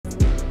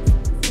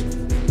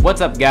What's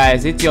up,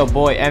 guys? It's your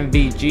boy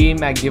MVG,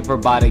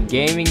 MacGiverbody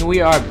Gaming. We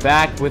are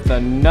back with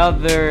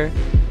another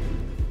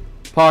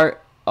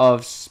part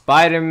of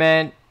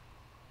Spider-Man.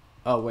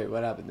 Oh wait,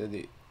 what happened?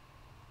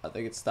 I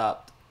think it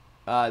stopped.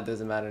 It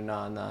doesn't matter.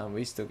 Nah,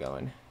 we still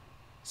going.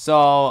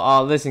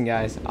 So listen,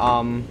 guys.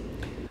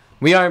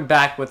 We are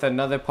back with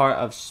another part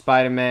of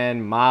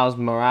Spider-Man Miles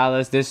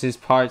Morales. This is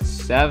part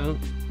 7.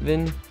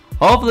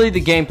 Hopefully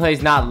the gameplay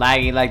is not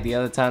laggy like the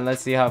other time.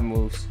 Let's see how it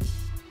moves.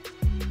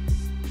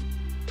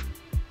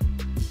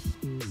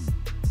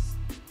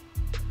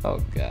 Oh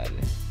god,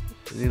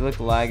 does he look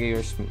laggy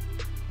or smooth?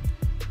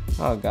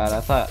 Oh god, I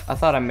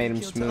thought I made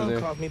him smoother.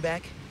 Called me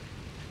back.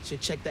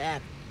 Should check the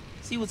app,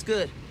 see what's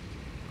good.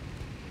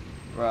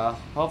 Bruh,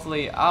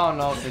 hopefully, I don't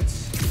know if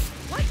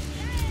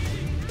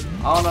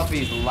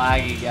he's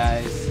laggy,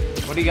 guys.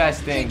 What do you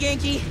guys think? Hey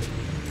Genki,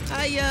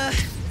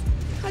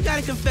 I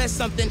gotta confess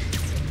something.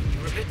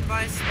 You were bitten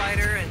by a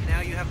spider and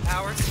now you have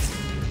powers?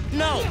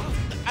 No,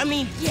 I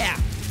mean, yeah,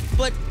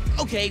 but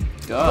okay.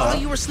 Duh. While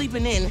you were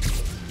sleeping in,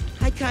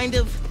 I kind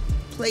of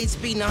played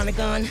Speed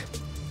Nonagon.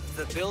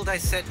 The build I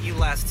sent you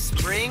last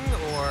spring,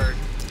 or...?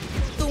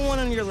 The one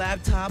on your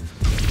laptop.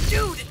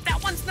 Dude, that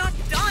one's not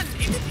done!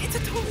 It's a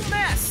total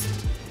mess!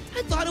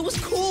 I thought it was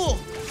cool!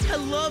 I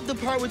love the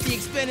part with the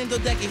expanding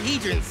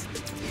dodecahedrons.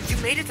 You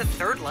made it to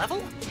 3rd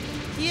level?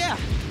 Yeah.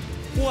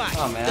 What?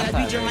 Oh, man, Did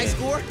I beat your high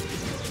score?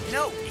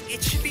 No,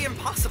 it should be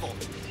impossible.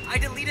 I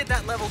deleted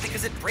that level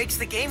because it breaks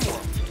the game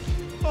world.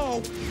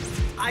 Oh.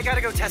 I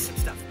gotta go test some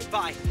stuff.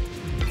 Bye.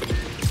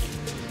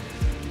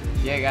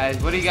 Yeah,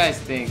 guys, what do you guys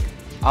think?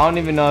 I don't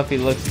even know if he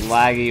looks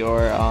laggy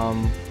or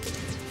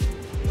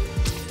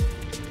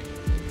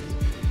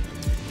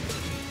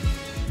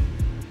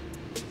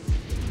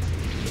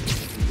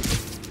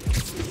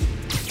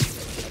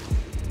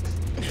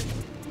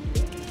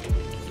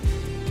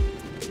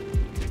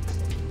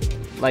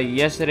like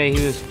yesterday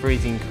he was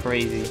freezing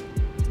crazy.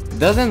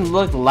 Doesn't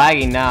look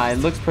laggy now. It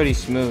looks pretty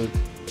smooth.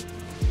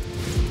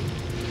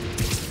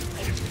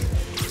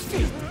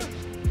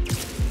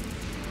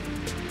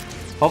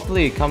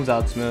 Hopefully it comes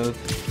out smooth.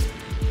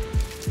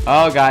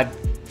 Oh god. I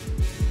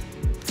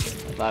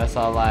thought I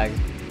saw lag.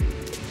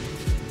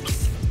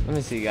 Let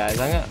me see, guys.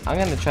 I'm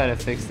gonna try to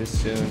fix this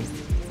soon.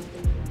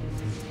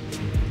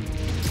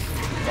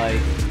 Like.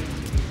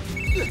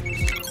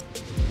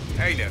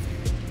 Hey, nephew.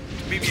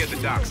 Meet me at the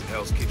docks at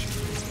Hell's Kitchen.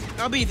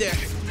 I'll be there.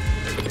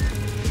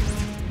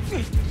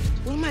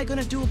 What am I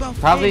gonna do about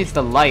Probably it's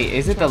the light.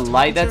 Is it the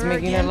light that's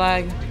making it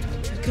lag?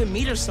 I could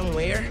meet her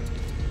somewhere.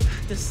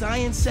 The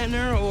Science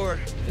Center or...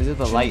 Is it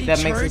the light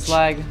that makes it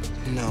lag?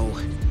 No.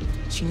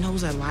 She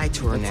knows I lied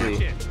to her now.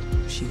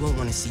 She won't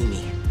want to see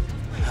me.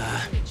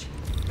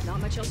 Not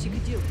much else you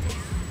could do.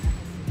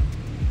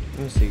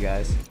 Let me see,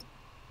 guys.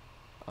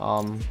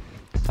 How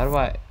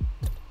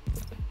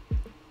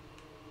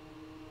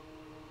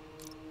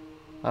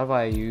do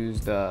I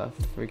use the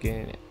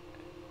freaking...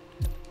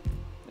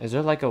 Is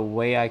there like a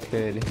way I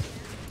could...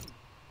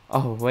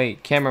 Oh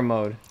wait, camera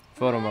mode,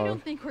 photo mode. I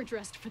don't think we're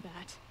dressed for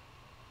that.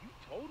 You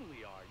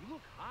totally are. You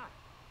look hot.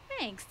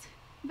 Thanks,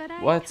 but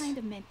I What? kind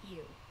of meant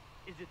you.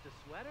 Is it the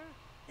sweater?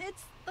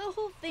 It's the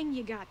whole thing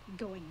you got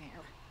going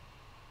there.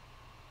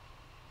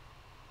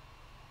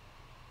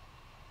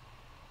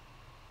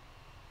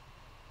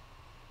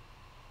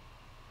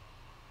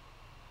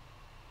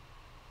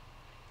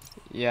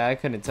 Yeah, I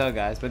couldn't tell,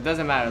 guys, but it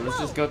doesn't matter. Let's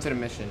just go to the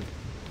mission.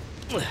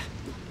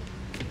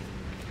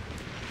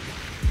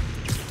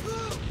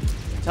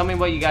 Tell me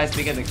what you guys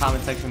think in the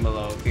comment section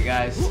below, okay,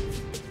 guys?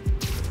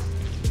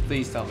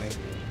 Please tell me.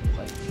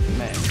 Like,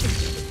 man,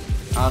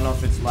 I don't know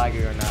if it's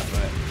laggy or not,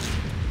 but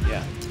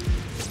yeah.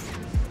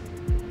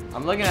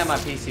 I'm looking at my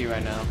PC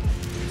right now.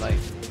 Like,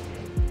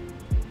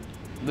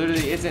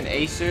 literally, it's an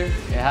Acer.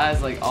 It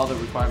has like all the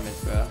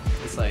requirements, bro.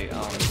 It's like,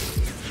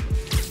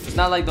 it's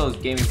not like those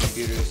gaming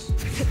computers.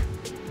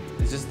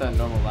 It's just a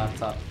normal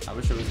laptop. I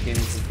wish it was a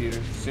gaming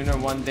computer. Sooner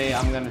one day,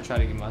 I'm gonna try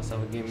to get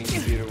myself a gaming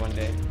computer one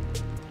day.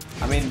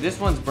 I mean, this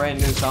one's brand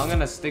new, so I'm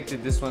gonna stick to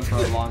this one for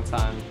a long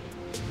time.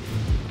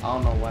 I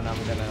don't know when I'm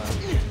gonna...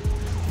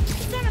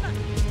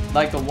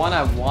 Like, the one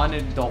I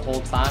wanted the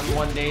whole time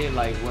one day,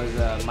 like, was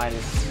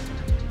minus...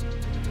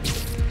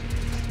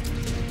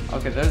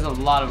 Okay, there's a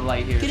lot of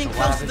light here. Getting so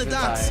what close to the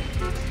happens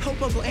docks. if Hope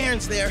Uncle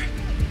Aaron's there.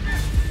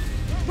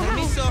 Let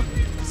me saw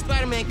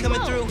Spider-Man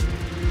coming through.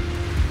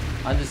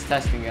 I'm just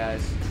testing,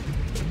 guys.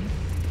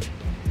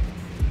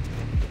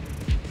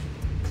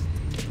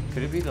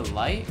 Could it be the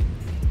light?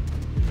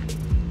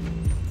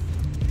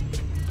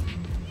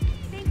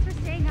 Thanks for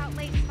staying out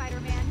late,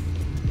 Spider-Man.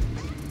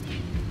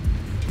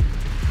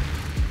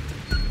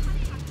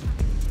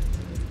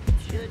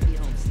 Should be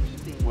home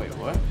sleeping. Wait,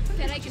 what?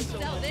 Bet I can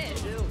sell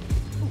this.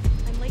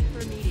 I'm late for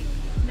a meeting.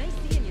 Nice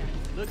seeing you.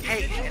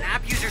 Hey, an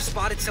app user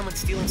spotted someone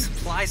stealing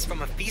supplies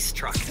from a feast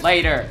truck.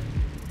 Later.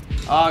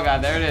 Oh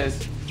god, there it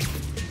is.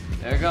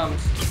 There it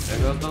comes. There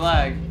goes the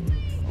lag.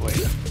 Wait,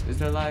 is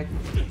there lag?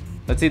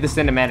 Let's see the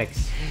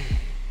cinematics.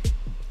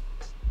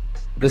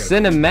 The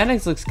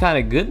cinematics looks kind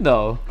of good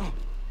though.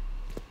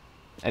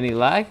 Any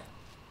lag?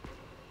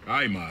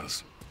 Aye,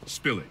 Miles.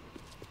 Spill it.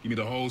 Give me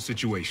the whole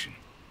situation.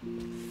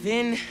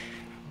 Finn,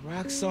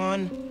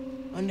 Roxxon,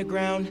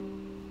 Underground.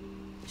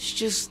 It's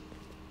just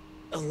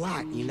a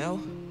lot, you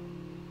know?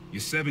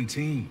 You're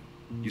 17.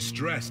 You're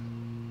stressed.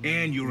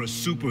 And you're a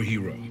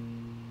superhero.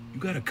 You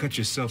gotta cut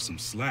yourself some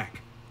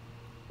slack.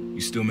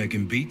 You still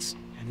making beats?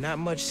 Not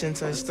much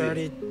since I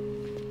started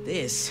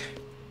this.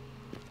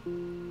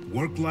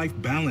 Work-life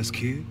balance,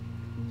 kid.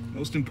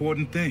 Most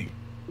important thing.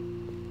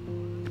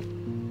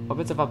 What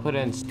if I put it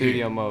in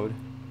studio mode?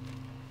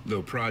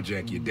 Little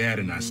project your dad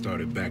and I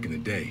started back in the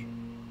day.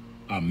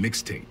 Our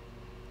mixtape.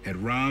 Had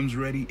rhymes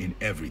ready and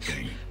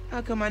everything.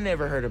 How come I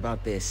never heard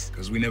about this?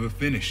 Cause we never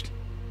finished.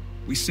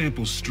 We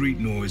sampled street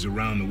noise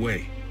around the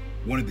way.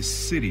 Wanted the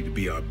city to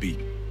be our beat.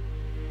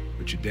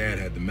 But your dad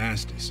had the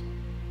masters.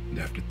 And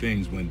after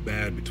things went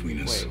bad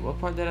between us... Wait, what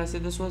part did I say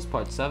this was?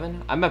 Part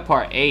 7? I'm at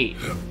part 8.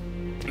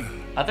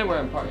 I think we're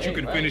in part 8, you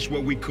could right? finish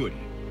what we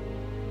couldn't.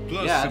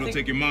 Plus, Yeah, it'll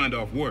take your mind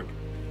off work.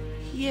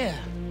 Yeah.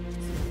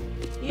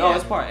 No,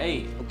 it's part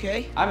 8.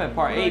 Okay. I'm at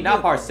part What do I 8, not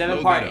do? part 7,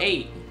 Load part that up.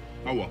 8.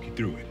 I'll walk you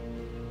through it.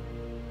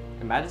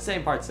 Imagine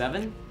saying part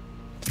 7?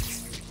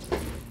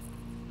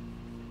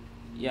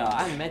 Yo,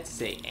 I meant to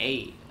say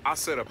 8. I'll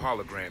set up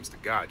holograms to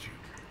guide you.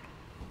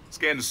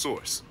 Scan the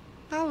source.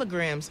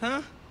 Holograms,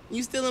 huh?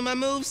 You stealing my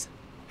moves?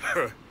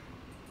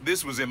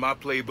 This was in my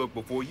playbook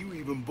before you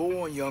even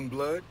born, young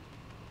blood.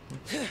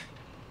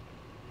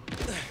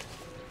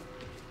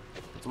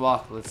 Let's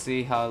walk. Let's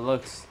see how it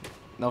looks.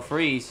 No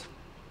freeze.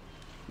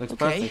 Looks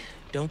Okay. perfect.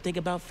 Don't think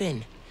about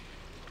Finn.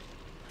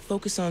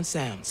 Focus on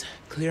sounds.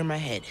 Clear my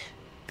head.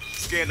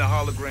 Scan the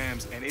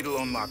holograms and it'll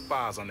unlock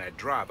files on that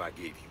drive I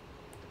gave you.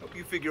 Help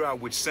you figure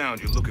out which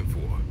sound you're looking for.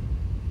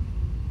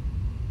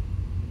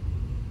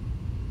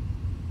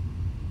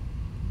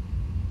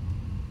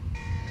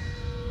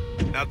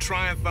 Now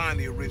try and find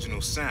the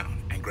original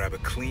sound and grab a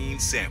clean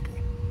sample.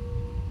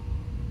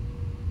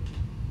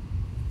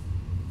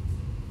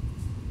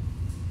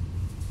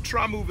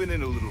 Try moving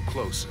in a little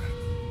closer.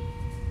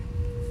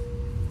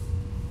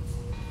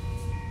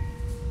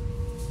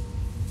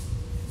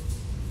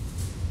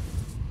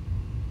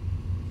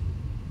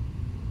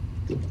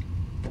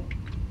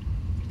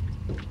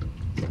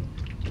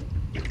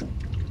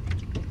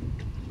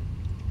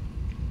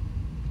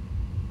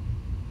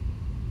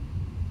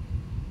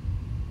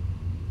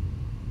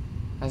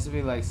 Has to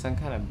be like some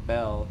kind of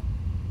bell.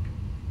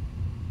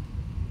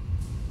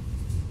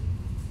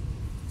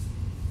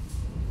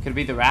 Could it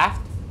be the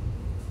raft?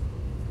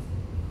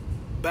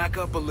 Back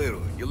up a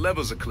little. Your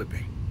levels are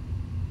clipping.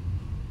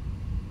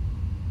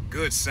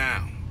 Good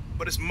sound,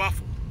 but it's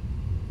muffled.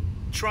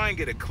 Try and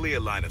get a clear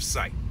line of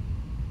sight.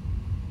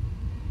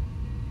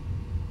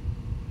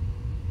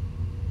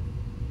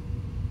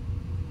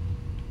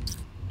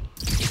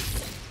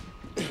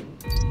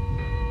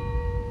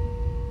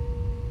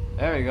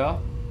 There we go.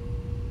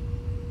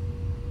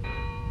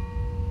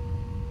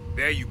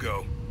 There you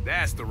go.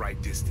 That's the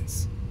right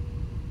distance.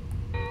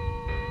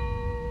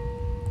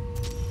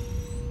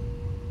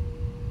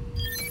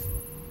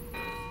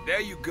 There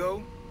you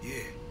go.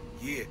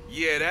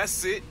 Yeah,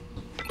 that's it.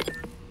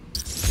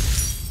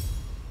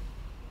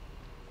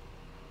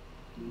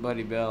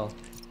 Buddy Bell.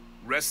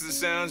 Rest of the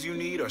sounds you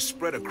need are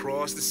spread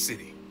across the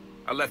city.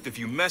 I left a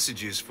few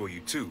messages for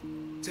you too,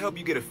 to help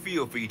you get a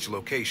feel for each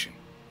location.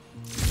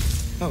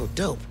 Oh,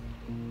 dope.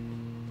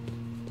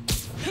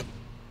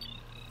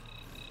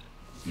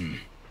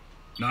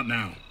 Not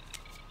now.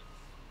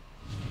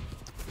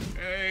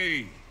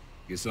 Hey,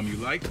 get something you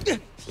like?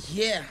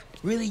 Yeah,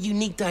 really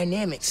unique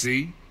dynamics.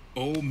 See?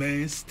 Old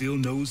man still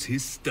knows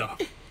his stuff.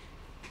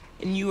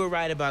 And you were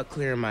right about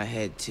clearing my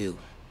head, too.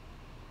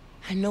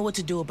 I know what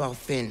to do about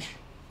Finn.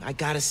 I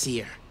gotta see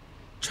her.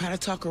 Try to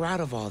talk her out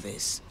of all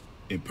this.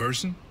 In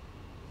person?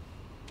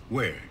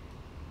 Where?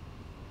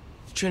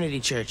 Trinity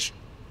Church.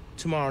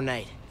 Tomorrow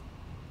night.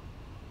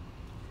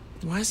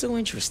 Why so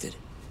interested?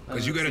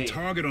 Because you got a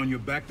target on your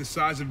back the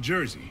size of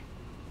Jersey.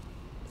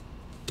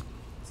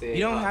 You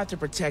don't have to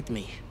protect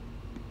me.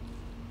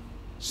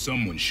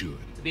 Someone should.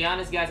 To be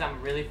honest, guys,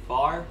 I'm really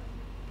far.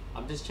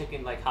 I'm just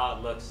checking like how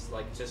it looks,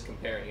 like just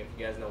comparing. If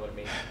you guys know what I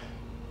mean.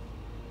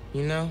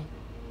 You know,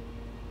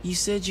 you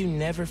said you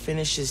never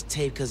finished this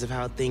tape because of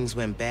how things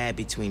went bad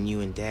between you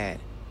and Dad.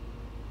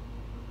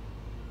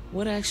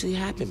 What actually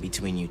happened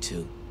between you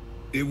two?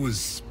 It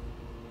was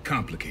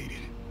complicated.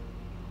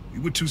 We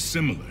were too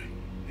similar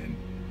and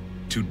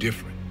too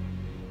different.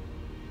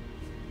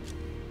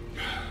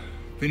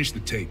 Finish the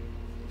tape,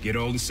 get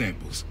all the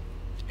samples,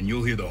 and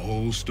you'll hear the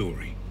whole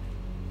story.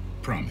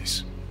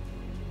 Promise.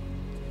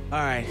 All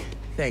right,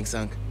 thanks,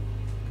 Unc.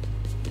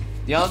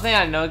 The only thing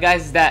I know,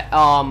 guys, is that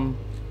I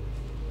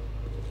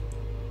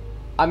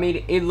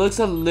mean, it looks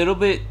a little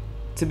bit.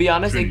 To be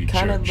honest, Trinity it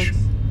kind of Church.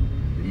 looks.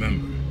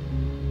 Remember,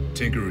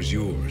 Tinker is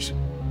yours,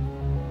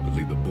 but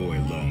leave the boy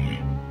alone.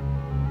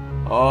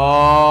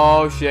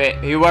 Oh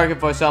shit, he working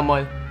for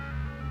someone.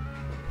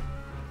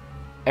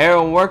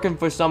 Aaron working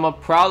for someone.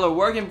 Prowler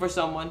working for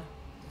someone.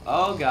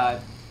 Oh god.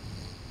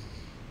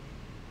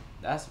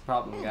 That's the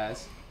problem,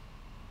 guys.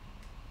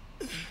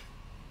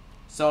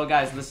 So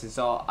guys, listen.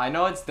 So I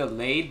know it's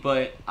delayed,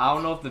 but I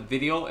don't know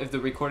if the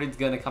recording's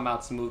gonna come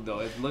out smooth though.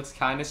 It looks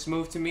kind of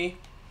smooth to me.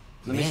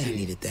 Let me Man, see. I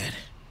needed that.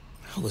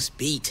 I was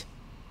beat.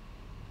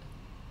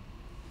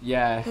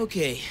 Yeah.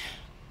 Okay.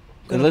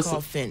 I'm gonna call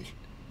Finn.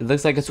 It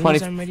looks like a As soon 20.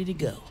 as I'm ready to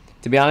go.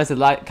 To be honest, it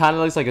kind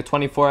of looks like a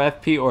 24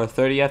 FP or a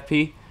 30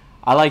 FP.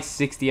 I like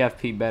 60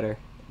 FP better,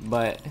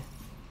 but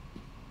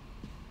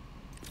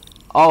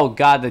oh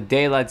god, the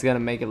daylight's gonna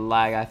make it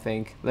lag. I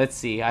think. Let's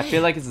see. I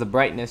feel like it's the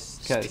brightness.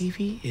 This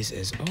TV is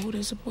as old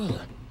as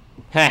Abuela.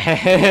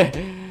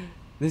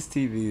 This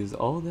TV is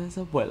old as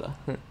Abuela.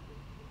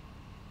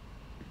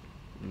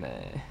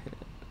 Man.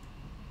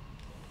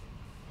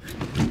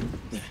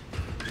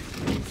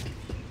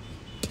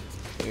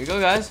 Here we go,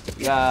 guys.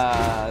 We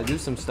gotta do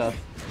some stuff.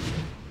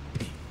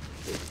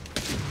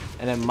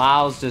 And then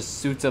Miles just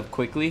suits up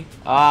quickly.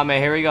 Ah,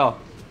 man, here we go.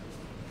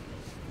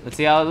 Let's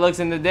see how it looks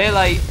in the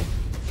daylight.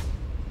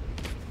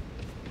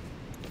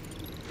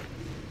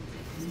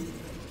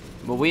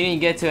 But we didn't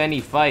get to any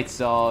fights,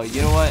 so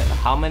you know what?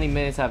 How many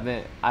minutes I've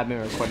been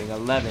recording?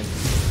 11.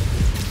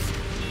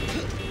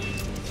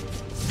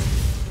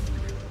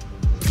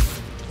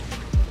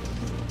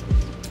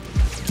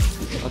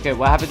 Okay,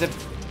 what happens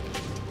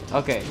if...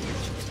 Okay.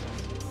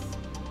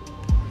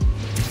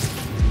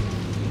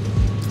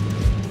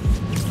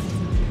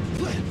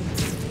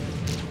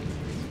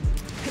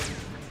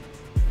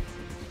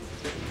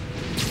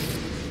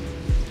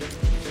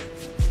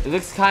 It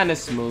looks kind of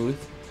smooth.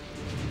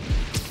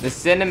 The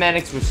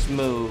cinematics were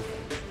smooth.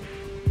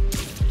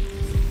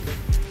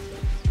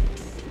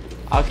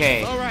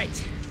 Okay. All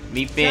right.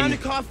 Meet Finn. Time to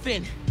call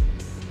Finn.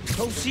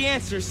 Hope she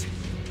answers.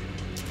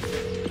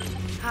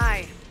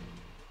 Hi.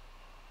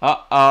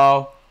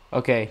 Uh-oh.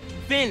 Okay.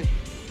 Finn.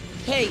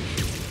 Hey.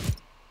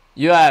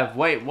 You have...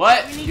 Wait,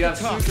 what? We need You to have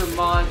talk. suit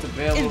mods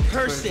available In for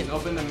person. purchase.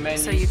 Open the menu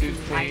So you suits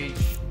can page.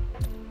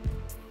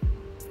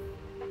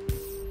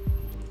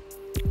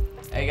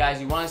 Hey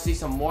guys, you want to see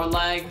some more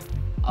lag?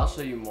 I'll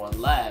show you more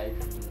lag.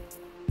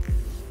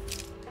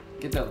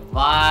 Get the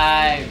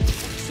vibe.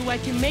 So I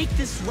can make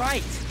this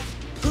right.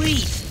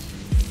 Please.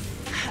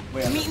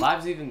 Wait, are the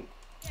vibes even...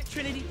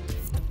 Trinity.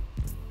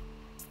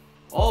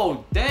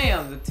 Oh,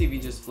 damn, the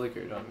TV just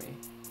flickered on me.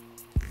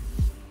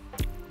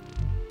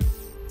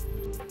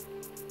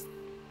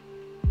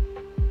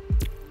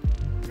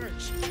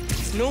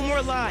 It's no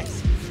more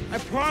lies. I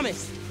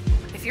promise.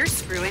 If you're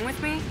screwing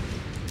with me,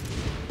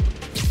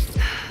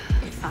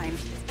 fine.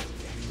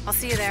 I'll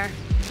see you there.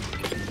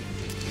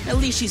 At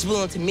least she's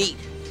willing to meet.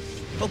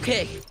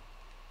 Okay.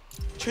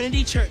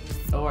 Trinity Church.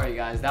 Don't worry,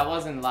 guys, that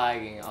wasn't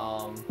lagging.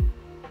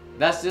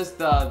 That's just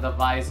the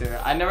visor.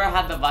 I never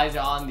had the visor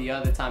on the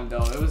other time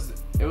though.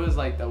 It was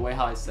like the way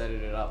how I set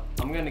it up.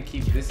 I'm gonna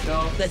keep this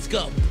though. Let's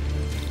go.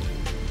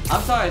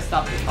 I'm sorry I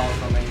stopped the call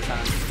so many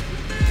times.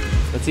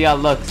 Let's see how it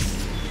looks.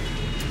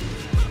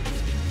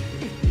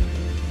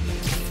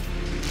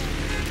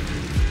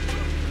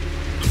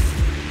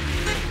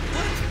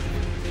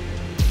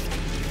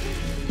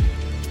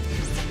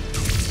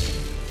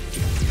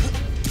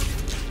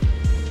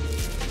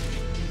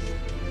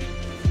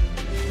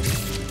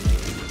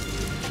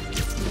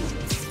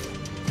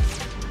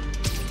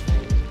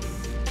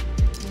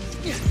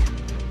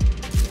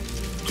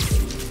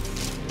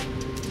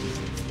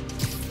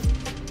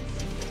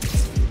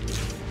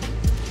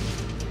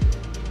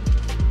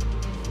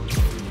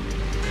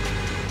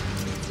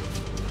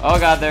 Oh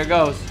god, there it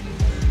goes.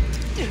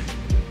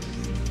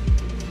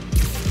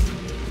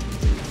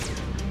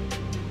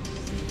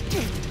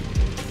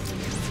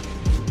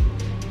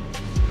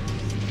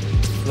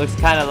 Looks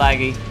kind of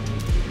laggy.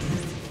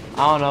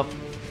 I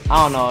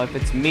don't know if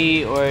it's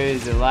me or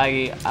is it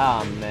laggy.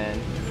 Ah, man.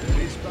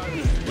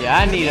 Yeah,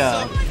 I need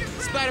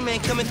Spider-Man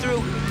coming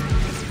through.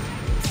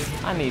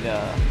 I need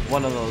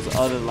one of those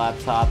other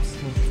laptops.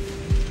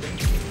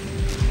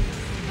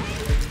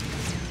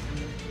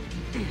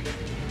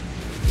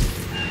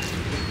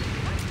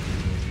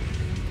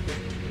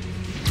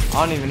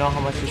 I don't even know how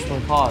much this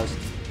one cost.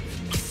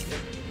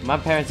 My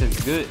parents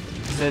are good.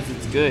 Says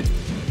it's good.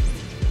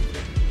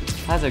 It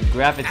has a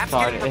graphics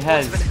card. It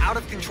has an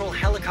out-of-control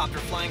helicopter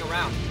flying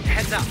around.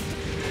 Heads up.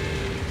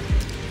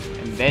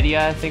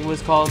 Nvidia, I think it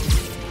was called.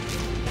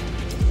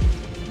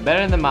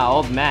 Better than my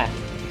old Mac.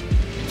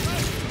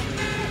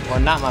 Or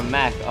not my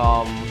Mac.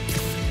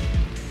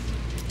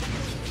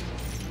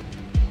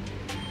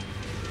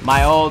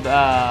 My old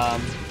my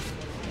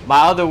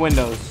other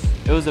Windows.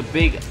 It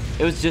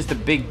was just a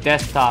big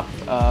desktop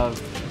of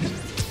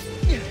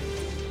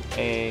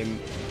a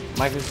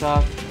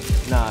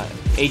Microsoft, nah,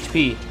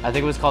 HP. I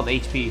think it was called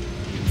HP.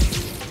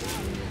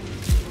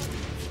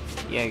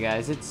 Yeah,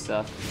 guys, it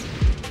sucked.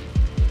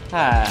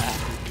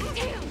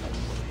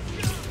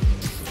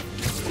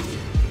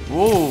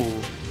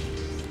 Whoa.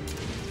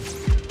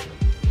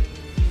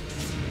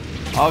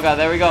 Oh god,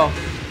 there we go.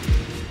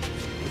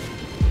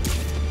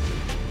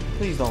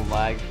 Please don't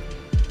lag.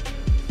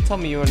 Tell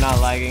me you are not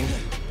lagging.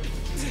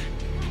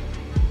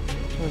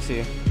 Let me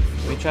see.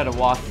 Let me try to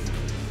walk.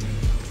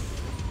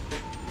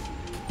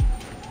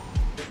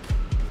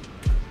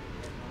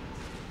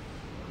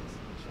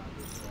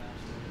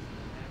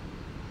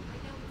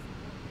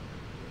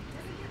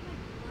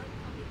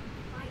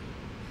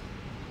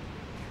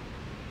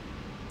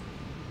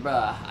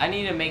 Bruh, I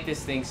need to make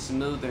this thing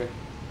smoother.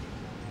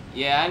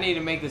 Yeah, I need to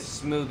make this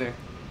smoother.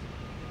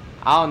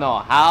 I don't know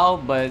how,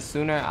 but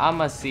sooner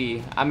I'ma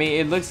see. I mean,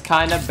 it looks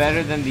kind of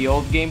better than the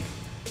old game.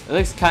 It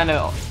looks kind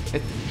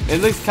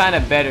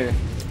of better.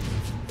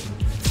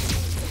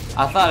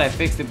 I thought I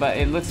fixed it, but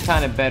it looks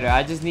kind of better.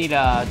 I just need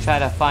to try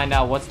to find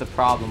out what's the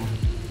problem.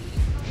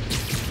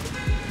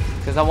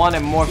 Because I want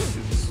it more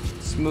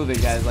smoother,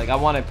 guys. Like, I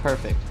want it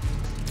perfect.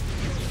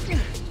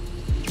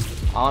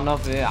 I don't know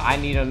if I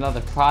need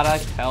another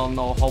product. Hell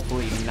no,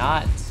 hopefully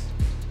not.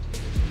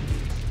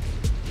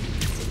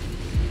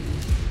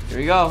 Here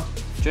we go.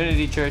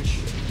 Trinity Church.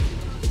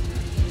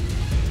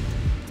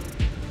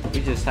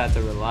 We just had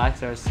to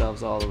relax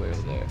ourselves all the way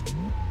over there.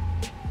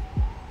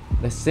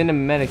 The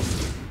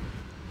cinematics.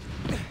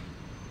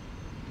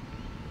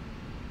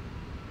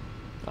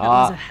 That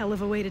was a hell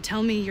of a way to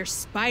tell me you're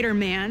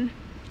Spider-Man.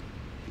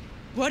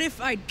 What if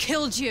I'd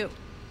killed you?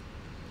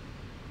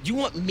 You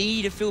want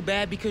me to feel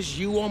bad because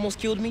you almost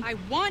killed me? I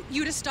want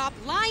you to stop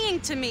lying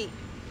to me.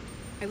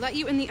 I let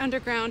you in the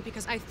underground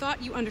because I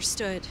thought you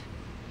understood.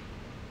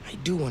 I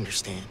do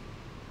understand.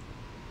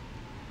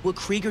 What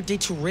Krieger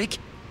did to Rick?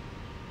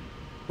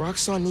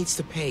 Roxxon needs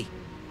to pay.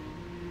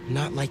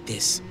 Not like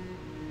this.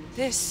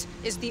 This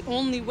is the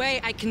only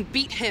way I can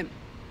beat him.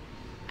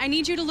 I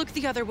need you to look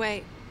the other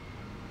way.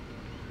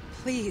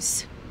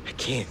 Please. I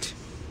can't.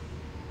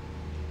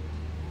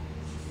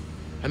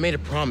 I made a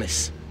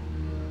promise.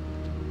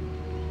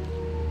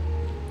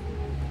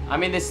 I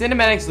mean, the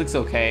cinematics looks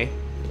okay.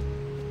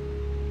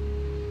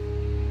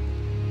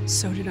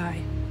 So did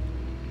I.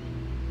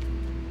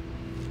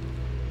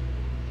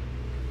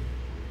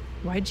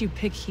 Why'd you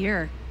pick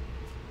here?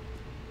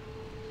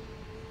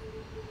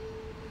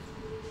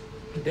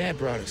 My dad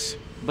brought us.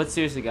 But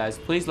seriously, guys,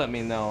 please let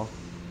me know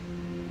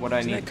what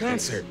I need That to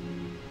fix. concert.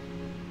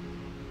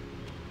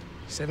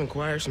 7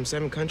 choirs from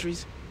 7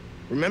 countries.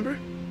 Remember?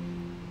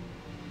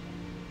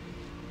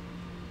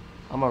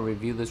 I'm gonna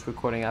review this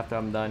recording after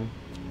I'm done.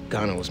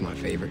 Ghana was my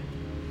favorite.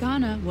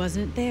 Ghana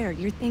wasn't there.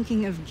 You're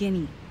thinking of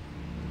Guinea.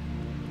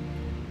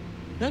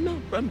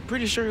 No, I'm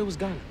pretty sure it was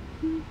Ghana.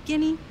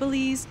 Guinea,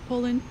 Belize,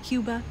 Poland,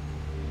 Cuba.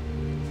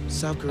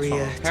 South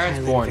Korea, parents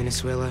Thailand, born.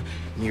 Venezuela.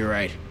 You're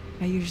right.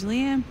 I usually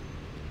am.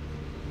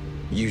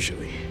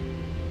 Usually.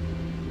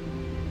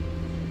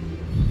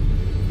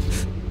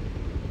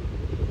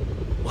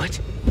 What?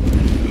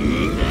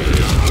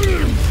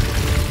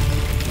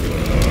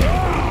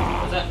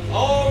 What's that?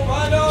 Oh,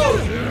 Rhino!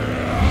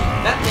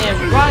 That damn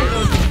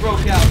Rhino just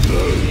broke out.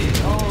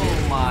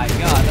 Oh my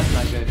god, that's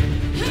not good.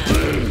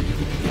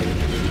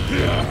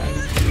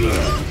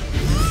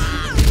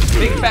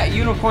 Big fat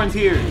unicorn's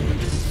here.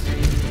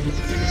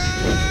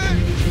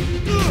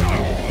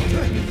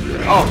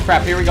 Oh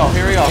crap, here we go,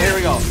 here we go, here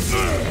we go.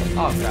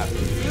 Oh crap.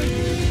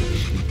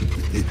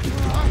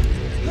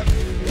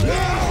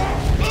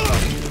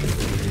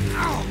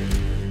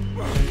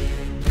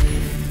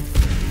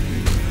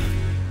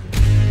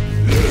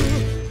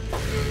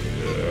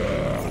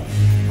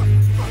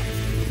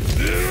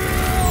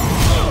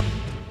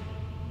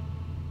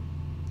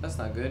 That's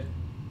not good.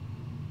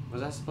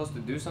 Was I supposed to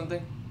do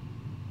something?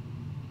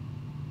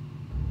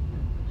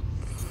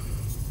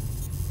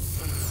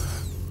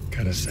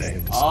 Gotta say,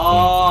 at this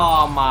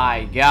Oh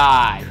my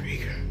god.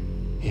 Krieger.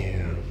 point,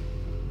 yeah.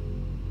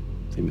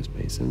 See, Miss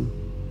Mason,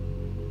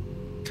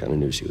 kind of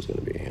knew she was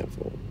gonna be a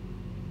handful.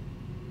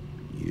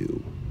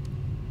 You.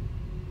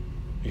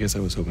 I guess I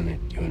was hoping that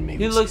you and me.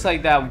 He would looks see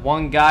like that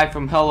one guy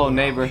from Hello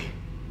Neighbor.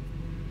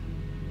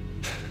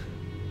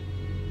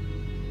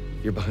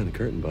 You're behind the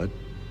curtain, bud.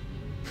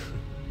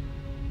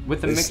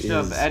 With a This mixture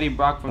of is Eddie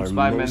Brock from our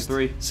Spider-Man most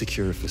 3.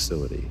 secure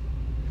facility.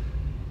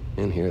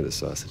 In here, the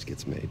sausage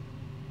gets made.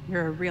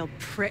 You're a real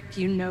prick,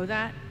 you know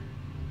that?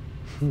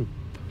 You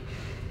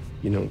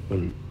know,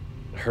 when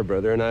her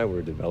brother and I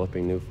were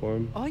developing new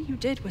form, All you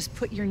did was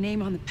put your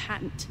name on the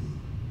patent.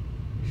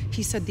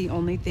 He said the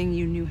only thing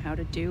you knew how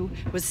to do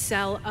was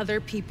sell other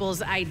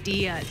people's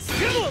ideas.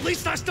 Well, at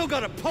least I still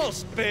got a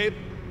pulse, babe.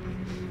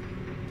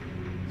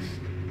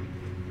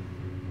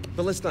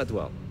 but let's not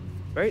dwell,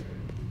 right?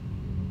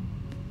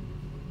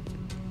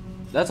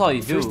 That's all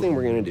you do. First thing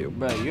we're gonna do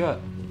Bro, you're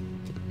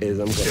is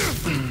I'm gonna.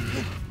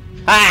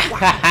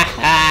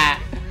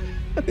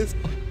 That is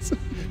awesome.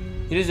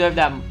 You deserve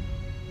that.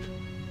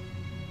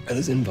 Are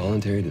those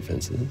involuntary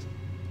defenses?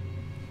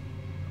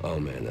 Oh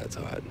man, that's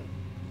hot.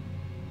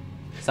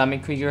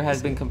 Simon Krieger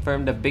has been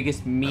confirmed the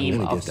biggest I'm meme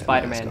gonna of get that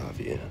Spider-Man. mask off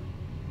you.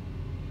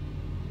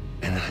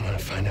 And then I'm gonna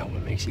find out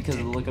what makes you Because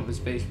of the tick. look of his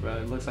face, bro.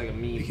 It looks like a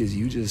meme. Because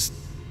you just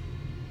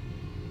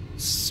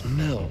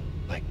smell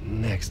like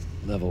next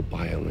level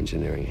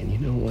bioengineering. And you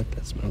know what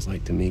that smells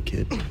like to me,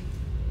 kid?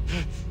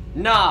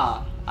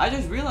 Nah, I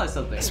just realized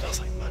something. That smells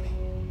like money.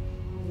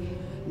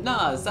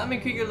 Nah, Simon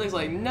Krieger looks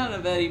like none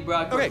of Eddie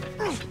Brock. Okay.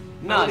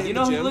 Nah, you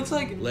know who he looks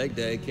like? Leg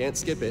day, can't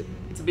skip it.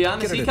 To be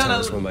honest, Get her he to tell kind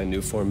us where of. my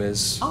new form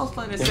is. I was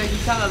planning to say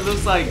he kind of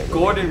looks like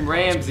Gordon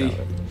Ramsay.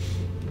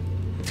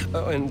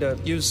 Oh, and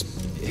use.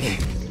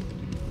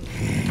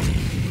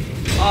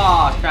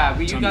 Oh crap,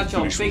 you Time got to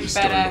your finish big what we fat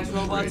started ass on the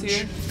robots bridge.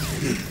 here?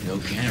 No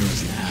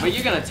cameras now. But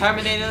you're gonna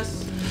terminate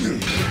us?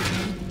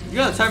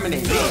 You're gonna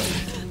terminate me.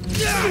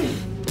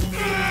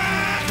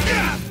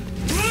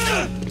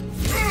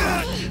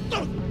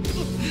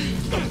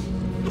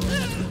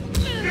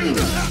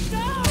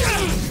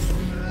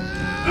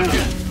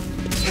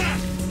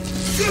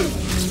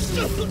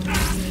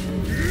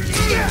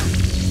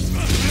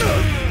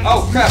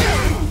 Oh crap!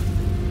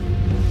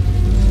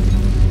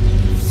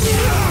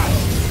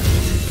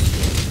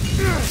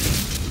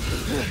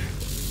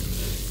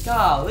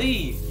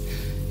 Golly!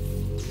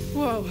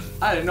 Whoa.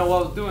 I didn't know what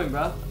I was doing,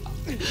 bro.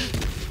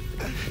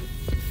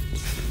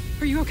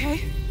 Are you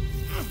okay?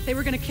 They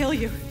were gonna kill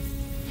you.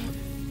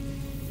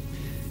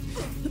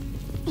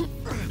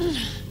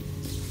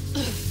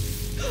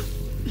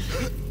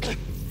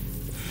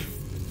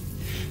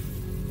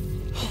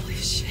 Holy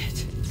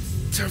shit.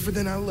 Tougher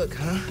than I look,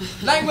 huh?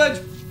 Language!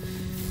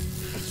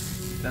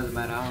 Doesn't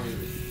matter, I don't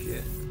give a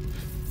shit.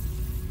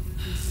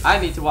 I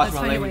need to watch Let's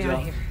my find a way language, out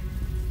of y'all. here.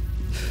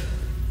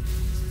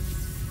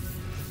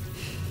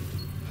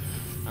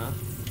 Huh?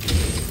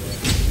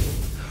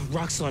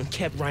 Roxxon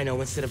kept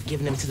Rhino instead of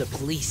giving him to the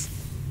police.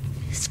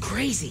 It's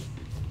crazy.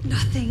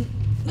 Nothing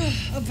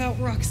about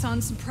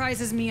Roxxon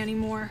surprises me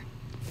anymore.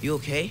 You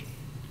okay?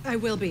 I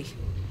will be,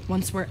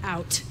 once we're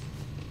out.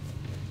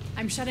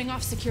 I'm shutting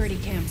off security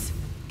cams.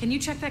 Can you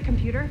check that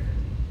computer?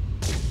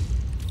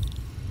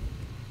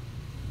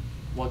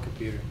 What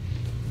computer?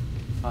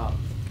 Oh.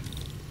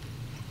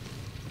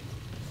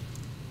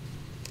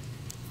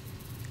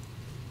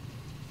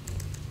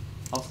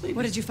 I'll sleep.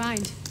 What did you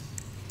find?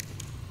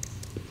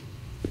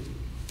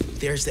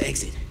 There's the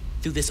exit.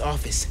 Through this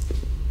office.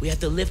 We have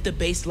to lift the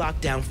base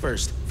lockdown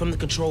first, from the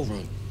control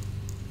room.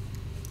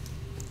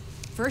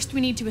 First, we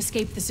need to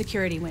escape the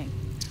security wing.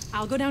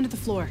 I'll go down to the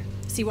floor,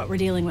 see what we're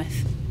dealing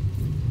with.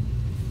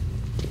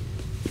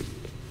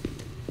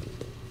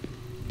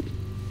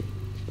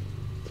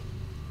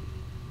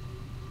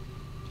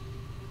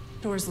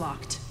 Door's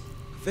locked.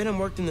 Venom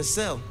worked in the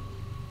cell.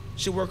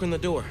 Should work on the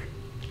door.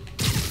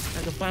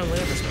 I can find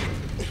whatever's...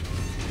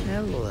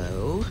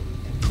 Hello?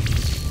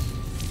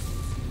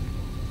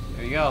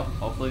 There you go.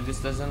 Hopefully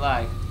this doesn't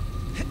lag.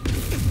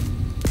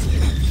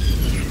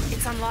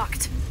 It's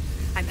unlocked.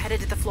 I'm headed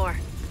to the floor.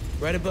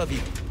 Right above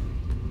you.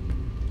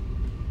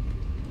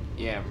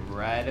 Yeah,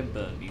 right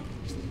above you.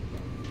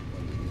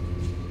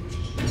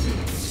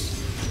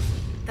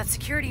 That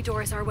security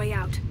door is our way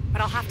out,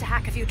 but I'll have to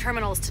hack a few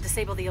terminals to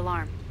disable the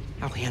alarm.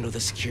 I'll handle the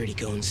security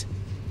goons.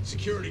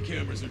 Security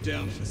cameras are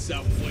down in the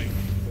south wing.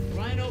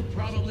 Rhino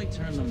probably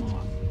turned them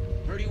off.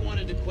 Heard he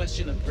wanted to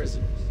question the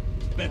prisoners.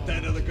 Bet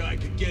that other guy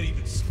could get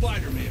even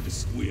Spider-Man to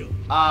squeal.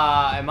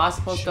 Am I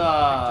supposed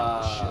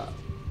to...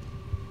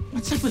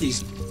 What's up with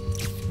these?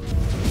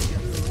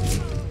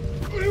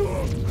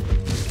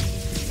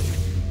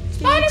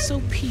 They look so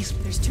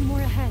peaceful. There's 2 more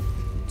ahead.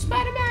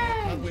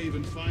 How'd we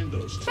even find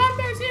those?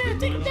 Spider-Man's here!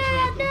 Take it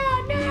down!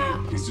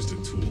 No! He's just a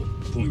tool.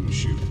 Pulling the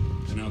chute.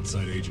 An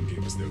outside agent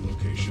gave us their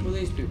location. Who are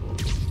these people?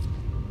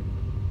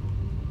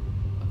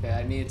 Okay,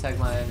 I need to tag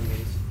my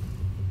enemies.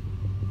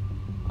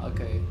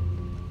 Okay.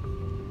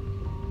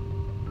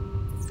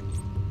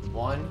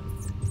 1,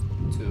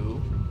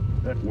 2.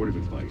 That word of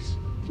advice.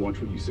 Watch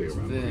what you say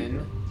around Then,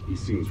 Krieger. He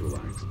seems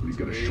relaxed, but he's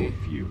got a 3, short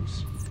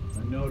fuse.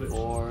 I noticed.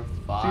 4,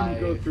 Seen him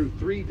go 5, through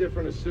 3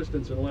 different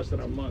assistants in less than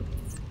a month.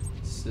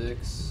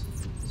 6,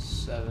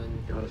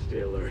 7. Gotta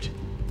stay alert.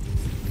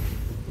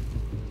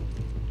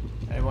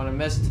 Anyone I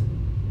missed?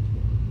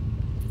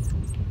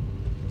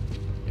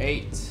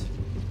 8.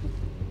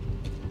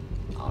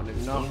 I don't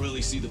even know. Don't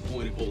really see the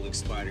point of holding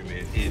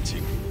Spider-Man and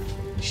Tinker.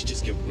 You should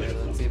just get rid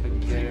of Let's see him. if I can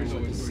get him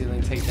with the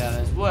ceiling takedown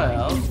as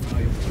well.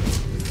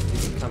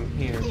 Come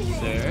here,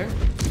 sir.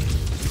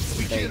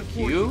 Thank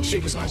you.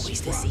 It was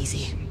always this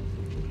easy.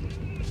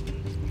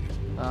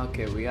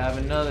 Okay, we have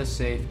another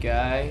safe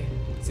guy.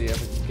 Let's see if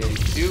I can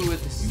get you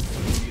with this.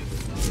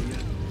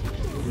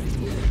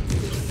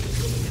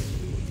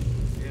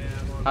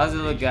 How's it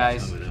look,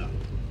 guys? Coming up.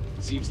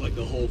 Seems like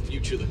the whole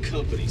future of the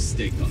company's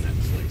staked on that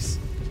place.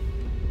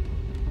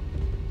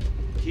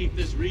 Keep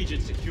this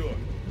region secure.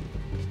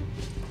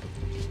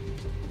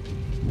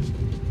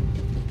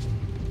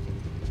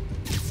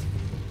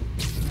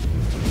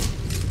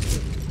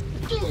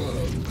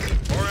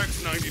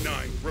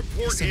 RX-99,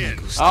 report in.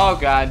 Oh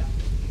god.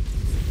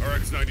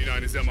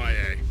 RX-99 is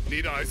MIA.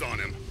 Need eyes on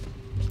him.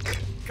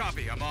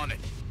 Copy, I'm on it.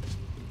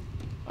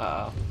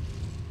 Uh-oh.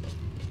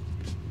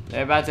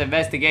 They're about to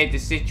investigate the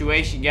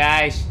situation,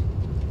 guys. I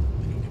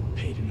don't get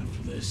paid enough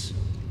for this.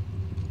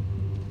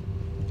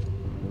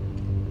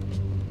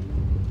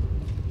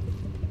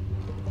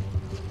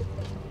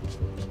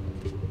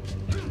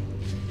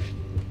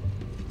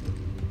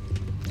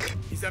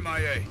 He's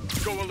MIA.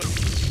 Go a little.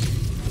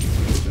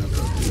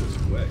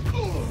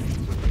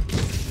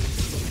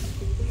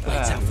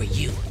 Lights out for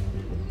you.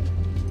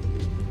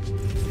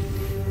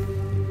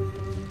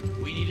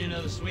 We need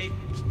another sweep.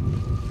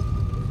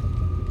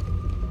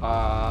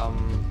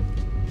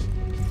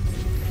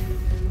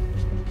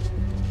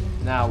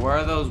 Now, where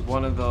are those?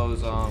 One of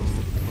those. What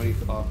do you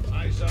call?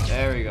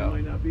 There we go.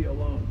 Might not be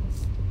alone.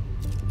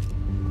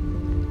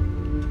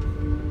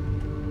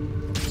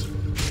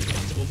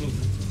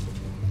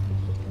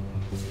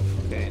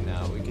 Okay,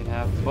 now we can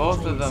have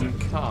both of them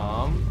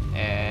come,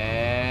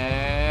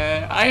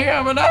 and I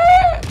am an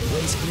eye.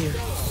 It's clear.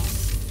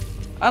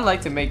 I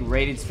like to make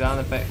rated sound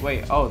effect.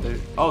 Wait,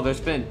 there's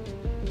Finn.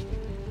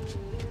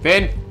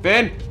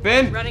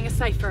 Finn. Running a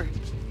cipher.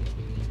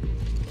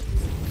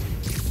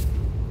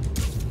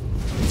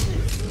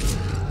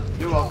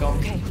 You're welcome.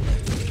 Okay,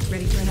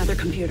 ready for another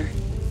computer.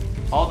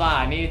 Hold on,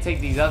 I need to take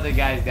these other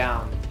guys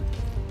down.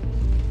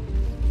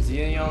 Is he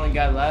the only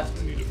guy left?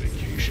 I need a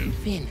vacation.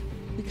 Finn,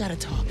 we gotta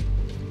talk.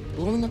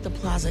 Blowing up the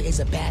plaza is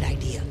a bad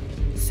idea.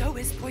 So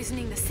is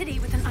poisoning the city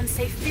with an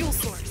unsafe fuel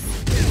source.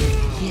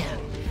 Yeah,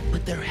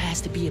 but there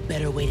has to be a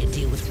better way to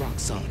deal with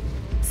Roxxon.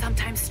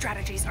 Sometimes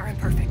strategies are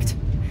imperfect,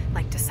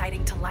 like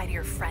deciding to lie to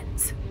your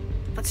friends.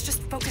 Let's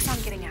just focus on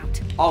getting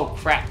out. Oh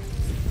crap,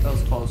 that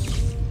was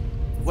close.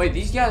 Wait,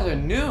 these guys are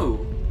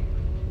new.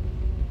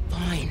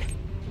 Fine,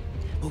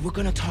 but we're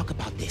gonna talk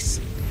about this.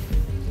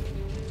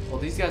 Well,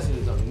 these guys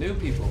are some new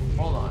people.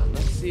 Hold on,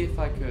 let's see if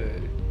I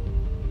could.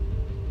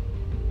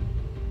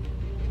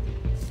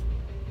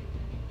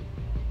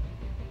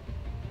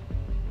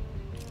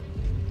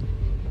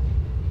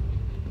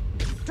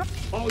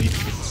 Oh, you.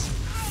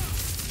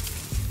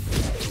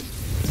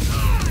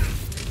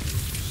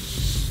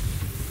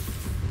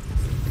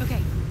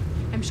 Okay,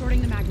 I'm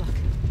shorting the maglock.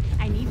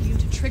 I need you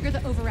to trigger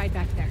the override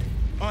back there.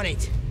 On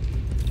it.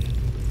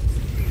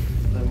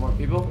 Are there more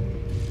people?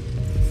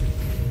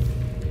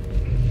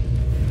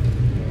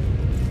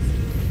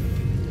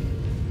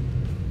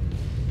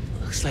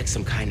 Looks like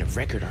some kind of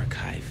record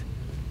archive.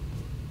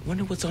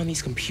 Wonder what's on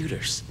these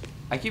computers.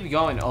 I keep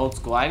going old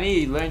school. I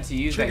need to learn to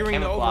use that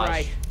Triggering the camouflage.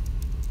 override.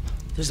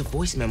 There's a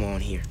voice memo on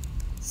here.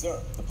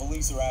 Sir, the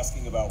police are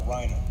asking about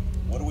Rhino.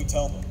 What do we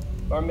tell them?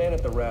 Our man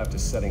at the raft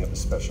is setting up a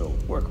special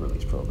work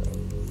release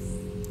program.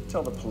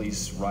 Tell the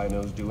police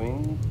Rhino's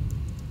doing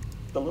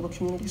a little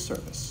community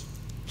service.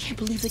 Can't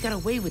believe they got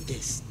away with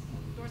this.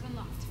 Door's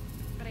unlocked,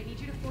 but I need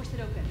you to force it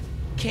open.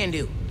 Can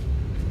do.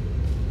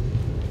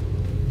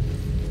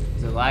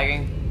 Is it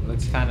lagging?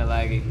 Looks kind of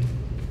laggy.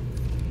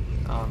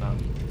 I don't know.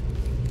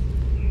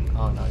 I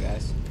don't know,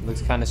 guys.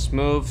 Looks kind of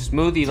smooth.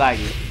 Smoothie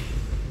laggy.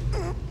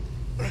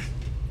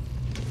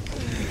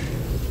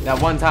 That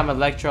one time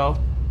Electro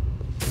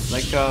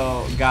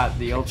got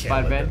the old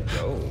Spiderman.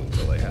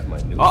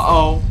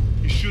 Uh-oh.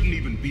 You shouldn't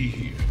even be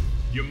here.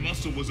 Your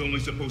muscle was only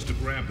supposed to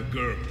grab the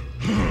girl.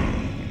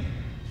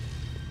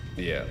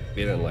 Yeah,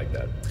 he didn't like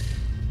that.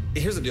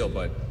 Here's the deal,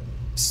 bud.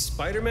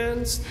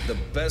 Spider-Man's the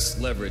best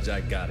leverage I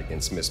got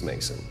against Miss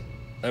Mason.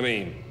 I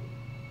mean,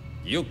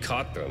 you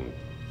caught them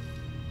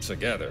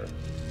together.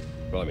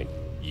 Well, I mean,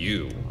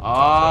 you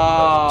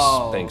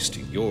caught them, thanks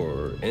to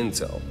your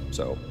intel.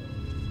 So,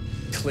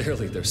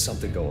 clearly there's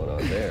something going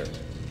on there.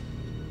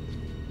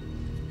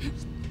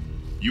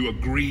 You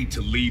agreed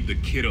to leave the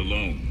kid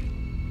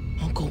alone.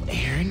 Uncle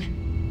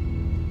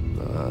Aaron?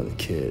 Ah, the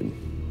kid.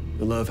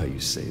 I love how you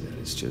say that.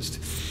 It's just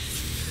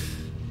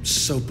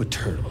so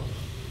paternal.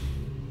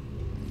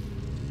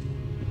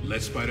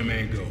 Let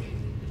Spider-Man go,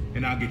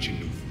 and I'll get you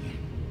new form.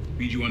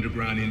 Feed you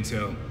underground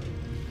intel,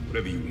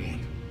 whatever you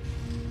want.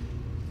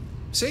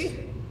 See?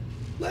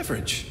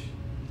 Leverage.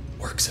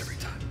 Works every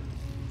time.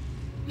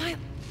 Miles,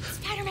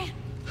 Spider-Man.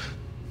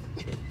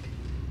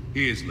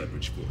 Here's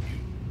leverage for you.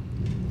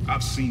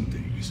 I've seen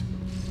things.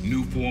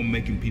 New form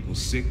making people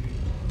sick,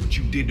 what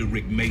you did to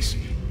Rick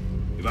Mason.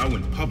 If I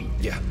went public...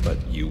 Yeah, but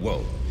you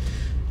won't.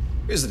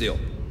 Here's the deal.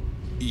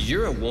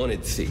 You're a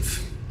wanted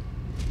thief.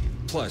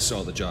 Plus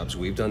all the jobs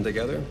we've done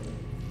together.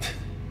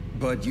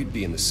 But you'd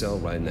be in the cell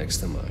right next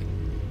to mine.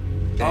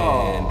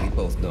 And we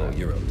both know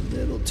you're a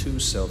little too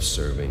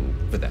self-serving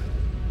for that.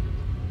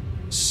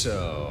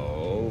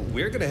 So,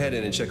 we're gonna head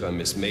in and check on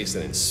Miss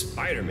Mason and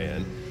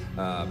Spider-Man.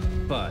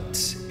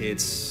 But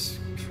it's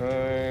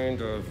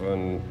kind of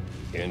an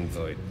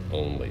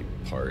invite-only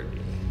party.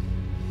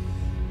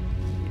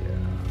 Yeah.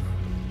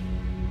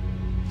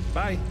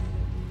 Bye.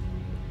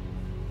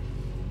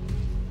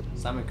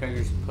 Simon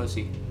Krieger's a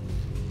pussy.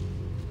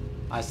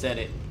 I said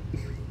it.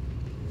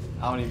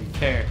 I don't even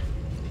care.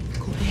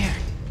 Go there.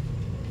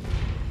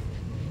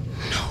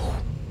 No.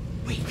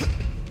 Wait.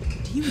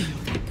 Do you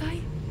know that guy?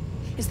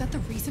 Is that the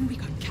reason we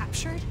got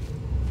captured?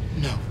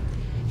 No.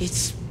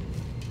 It's...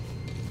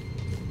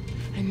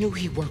 I knew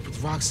he worked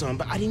with Roxxon,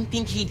 but I didn't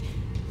think he'd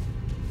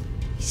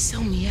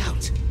sell me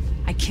out.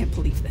 I can't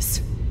believe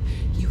this.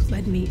 You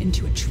led me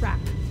into a trap.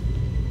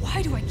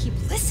 Why do I keep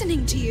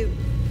listening to you?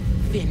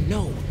 Finn,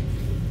 no.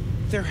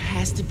 There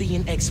has to be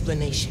an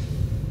explanation.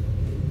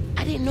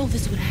 I didn't know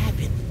this would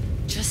happen.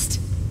 Just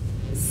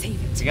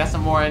save it. We got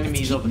some more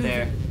enemies over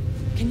there.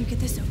 Can you get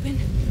this open?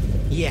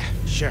 Yeah,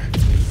 sure.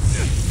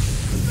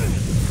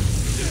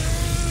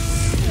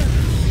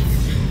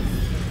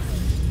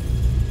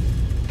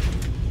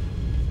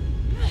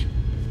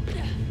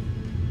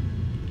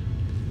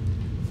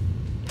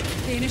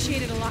 They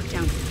initiated a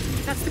lockdown.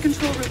 That's the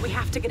control room we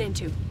have to get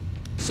into.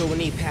 So we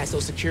need past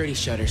those security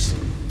shutters.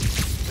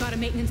 Got a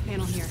maintenance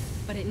panel here,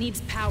 but it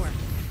needs power.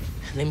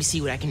 Let me see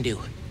what I can do.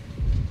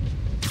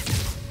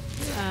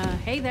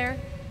 Hey there.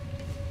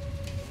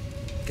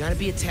 Gotta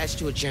be attached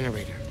to a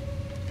generator.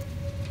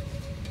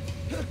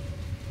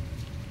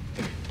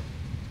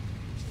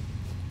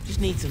 Just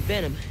need some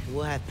venom, and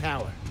we'll have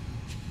power.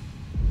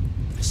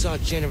 I saw a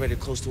generator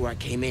close to where I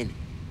came in.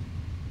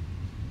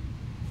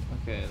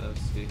 Okay,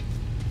 let's see.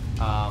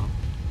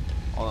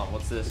 Hold on,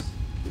 what's this?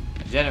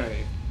 A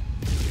generator.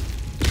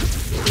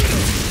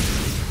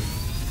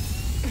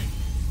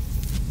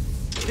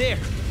 There!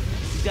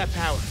 You got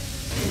power.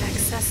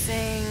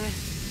 Accessing...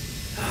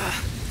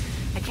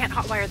 I can't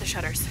hotwire the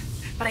shutters,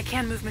 but I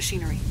can move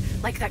machinery,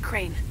 like that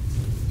crane.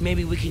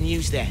 Maybe we can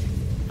use that.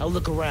 I'll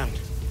look around.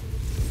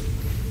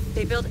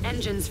 They build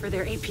engines for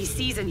their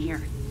APCs in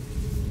here.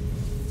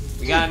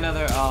 We got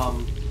another,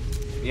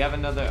 we have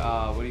another,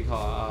 what do you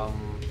call it?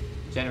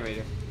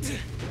 Generator.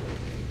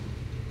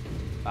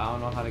 I don't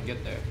know how to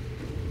get there.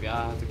 Maybe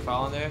I have to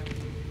crawl in there?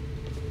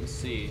 Let's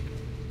see.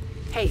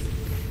 Hey,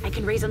 I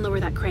can raise and lower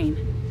that crane.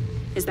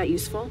 Is that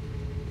useful?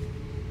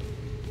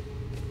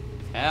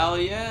 Hell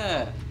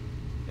yeah!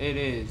 It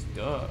is.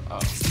 Duh. Oh. A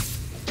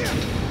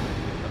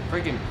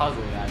freaking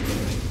puzzle,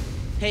 actually.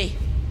 Hey,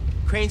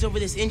 crane's over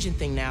this engine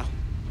thing now.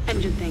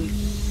 Engine thing.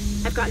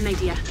 I've got an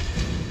idea.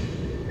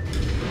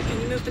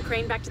 Can you move the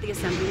crane back to the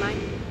assembly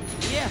line?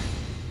 Yeah,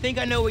 think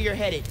I know where you're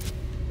headed.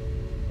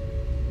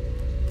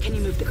 Can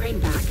you move the crane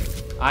back?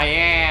 I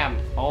am!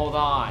 Hold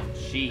on.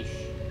 Sheesh.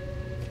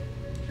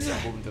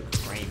 Move the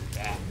crane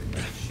back.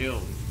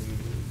 Chill.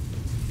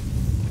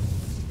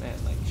 Man,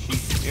 like,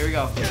 sheesh. Here we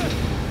go.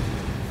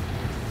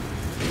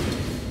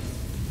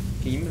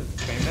 Can you move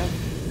the crane back?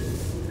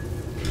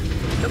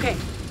 Okay.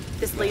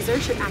 This laser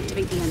should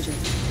activate the engine.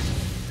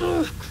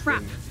 Ugh,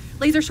 crap.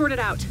 Laser shorted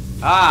out.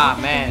 Ah,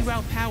 man.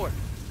 Reroute power.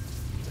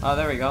 Oh,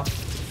 there we go.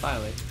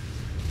 Finally.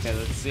 Okay,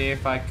 let's see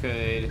if I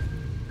could...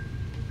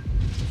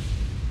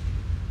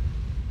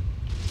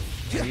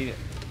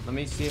 Let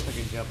me see if I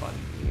can jump on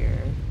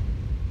here.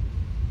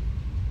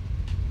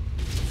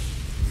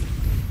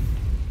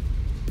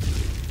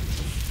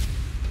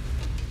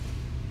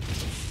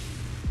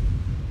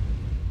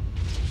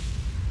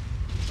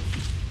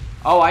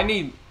 Oh, I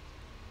need...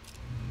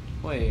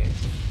 Wait.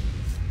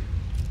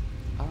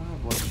 I don't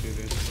have one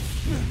shooters.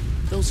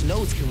 Those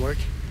nodes can work,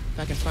 if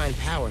I can find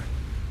power.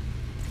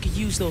 I could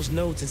use those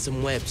nodes and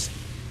some webs.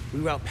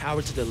 Reroute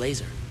power to the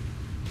laser.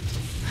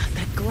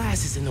 That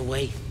glass is in the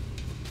way.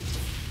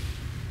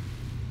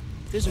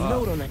 There's a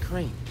node on that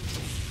crane.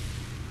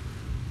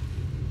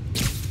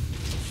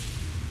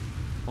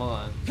 Hold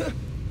on.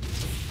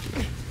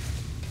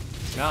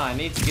 No, I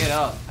need to get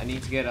up. I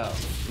need to get up.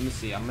 Let me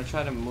see. I'm gonna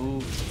try to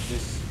move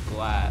this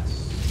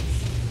glass.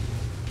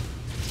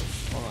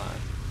 Hold on.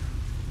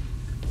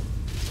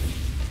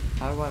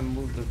 How do I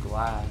move the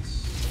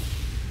glass?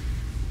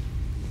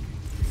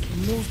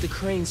 Move the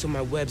crane so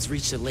my webs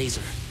reach the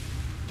laser.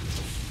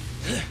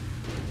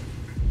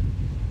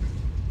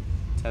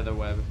 Tether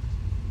web.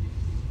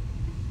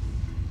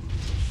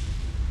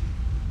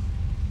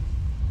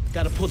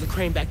 Gotta pull the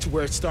crane back to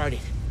where it started,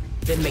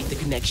 then make the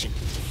connection.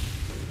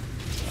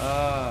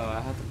 Oh,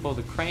 I have to pull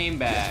the crane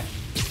back.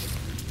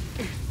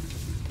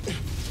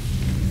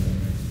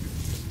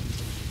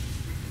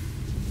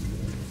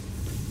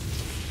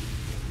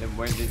 Then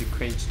where did the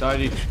crane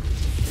start?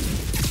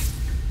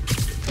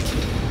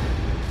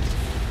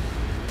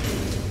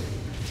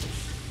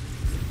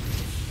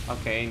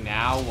 Okay,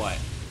 now what?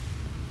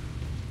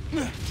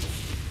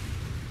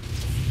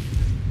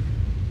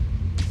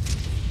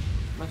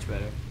 Much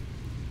better.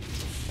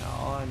 Now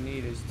all I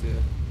need is to...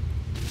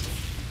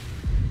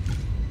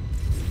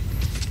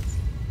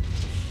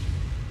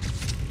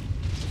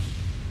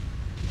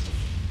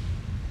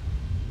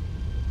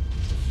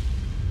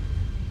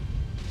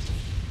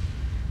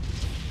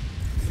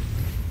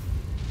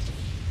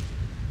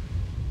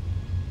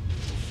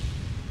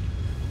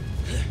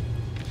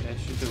 Yeah,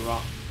 shoot the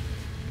rock.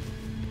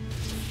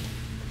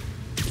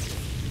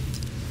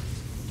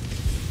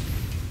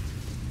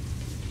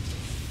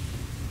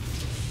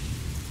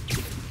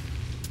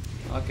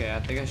 Okay, I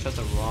think I shot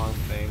the wrong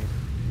thing.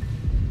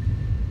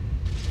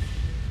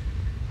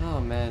 Oh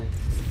man.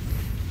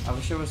 I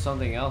wish there was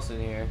something else in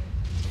here.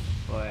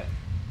 But,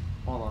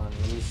 hold on,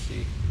 let me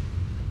see.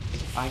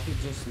 If I could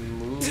just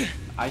move...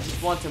 I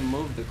just want to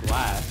move the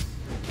glass.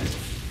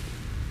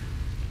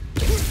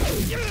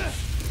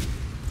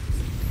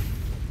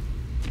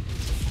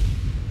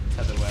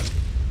 Tether web.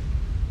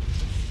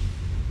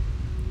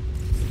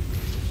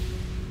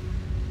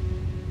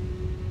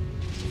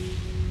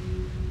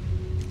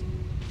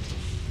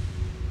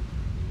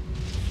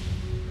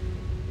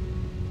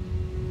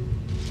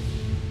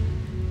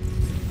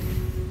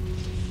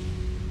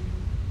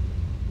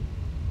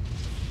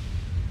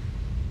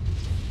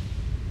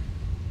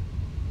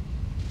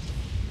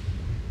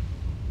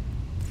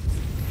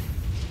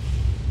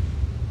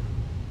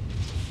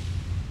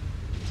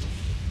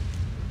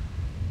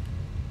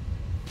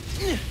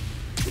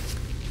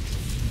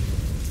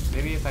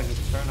 Maybe if I could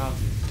turn off...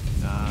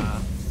 Nah.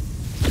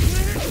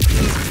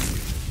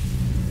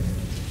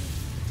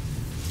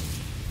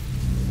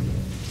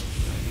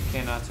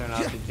 Cannot turn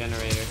off the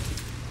generator.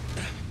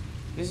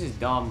 This is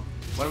dumb.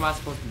 What am I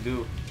supposed to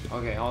do?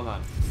 Okay, hold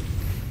on.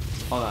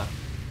 Hold on.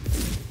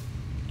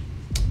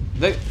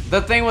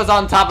 The thing was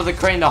on top of the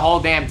crane the whole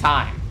damn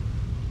time.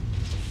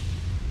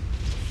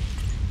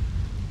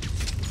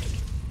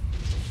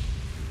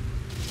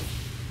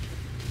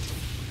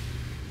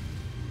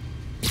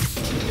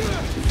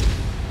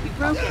 We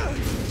broke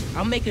it.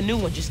 I'll make a new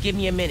one. Just give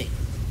me a minute.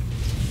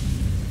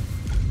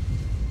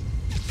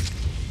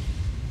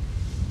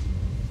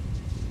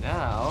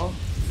 Now,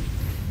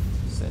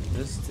 set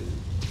this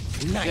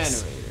to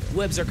Nice. generator.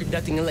 Webs are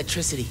conducting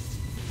electricity.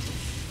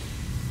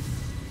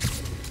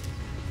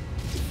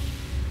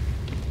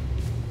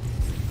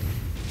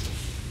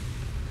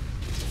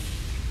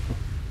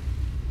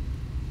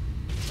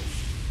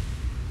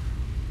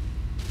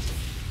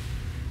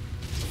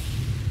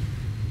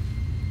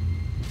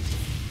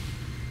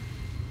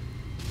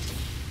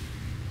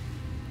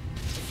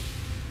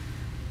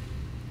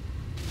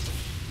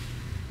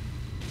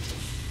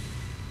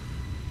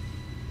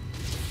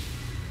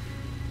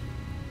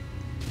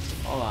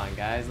 Hold on,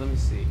 guys. Let me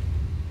see.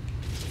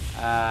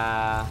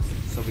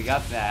 So we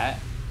got that.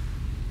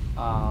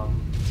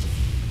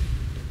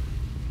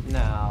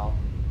 Now,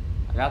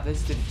 I got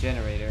this to the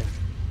generator,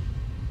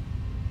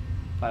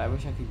 but I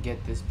wish I could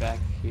get this back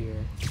here.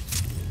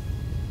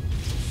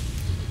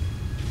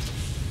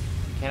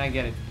 Can I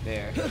get it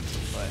there?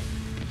 But,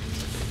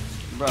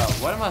 bro,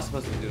 what am I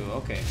supposed to do?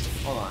 Okay,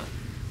 hold on.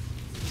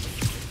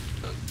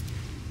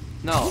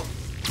 No.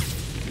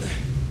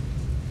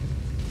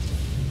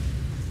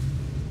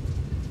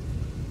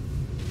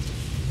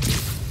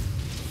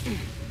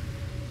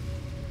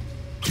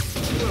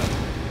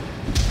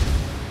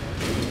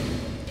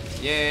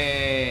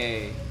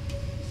 Yay!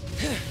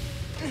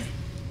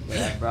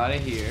 I brought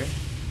it here.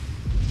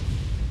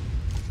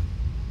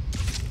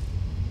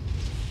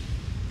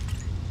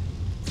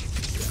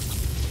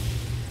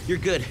 You're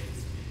good.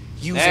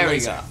 Use There a we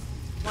laser.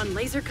 go. One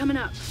laser coming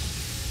up.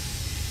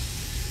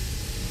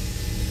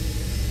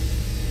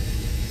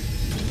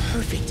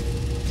 Perfect.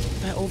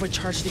 If I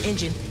overcharge the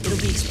engine, it'll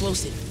be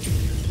explosive.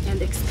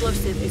 And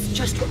explosive is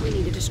just what we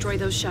need to destroy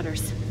those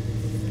shutters.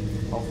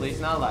 Hopefully it's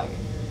not lagging.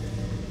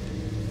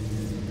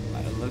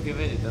 By the look of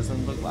it, it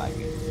doesn't look like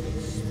it.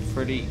 It's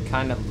pretty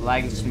kind of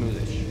laggy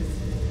smoothish.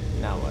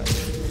 Now what?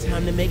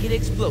 Time to make it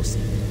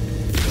explosive.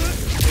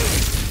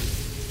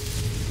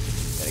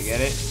 Did I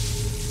get it?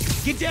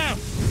 Get down!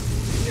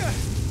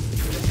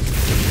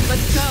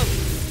 Let's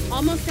go.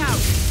 Almost out.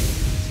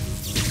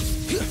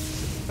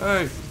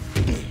 Hey.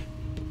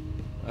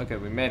 Okay,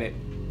 we made it.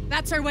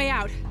 That's our way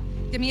out.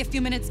 Give me a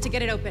few minutes to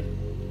get it open.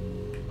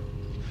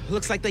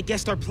 Looks like they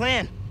guessed our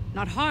plan.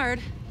 Not hard.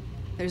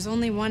 There's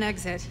only one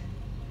exit.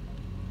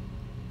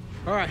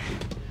 All right,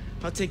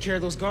 I'll take care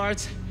of those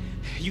guards.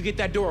 You get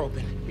that door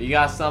open. We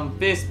got some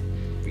fist.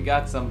 We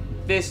got some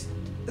fist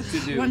to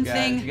do, One guys.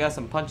 thing. We got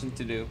some punching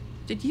to do.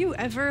 Did you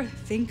ever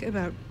think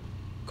about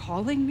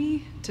calling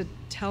me to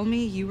tell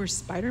me you were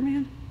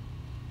Spider-Man?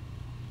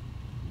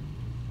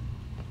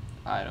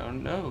 I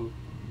don't know.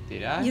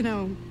 Did I? You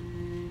know,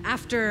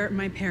 after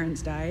my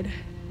parents died,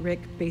 Rick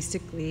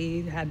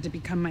basically had to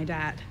become my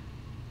dad.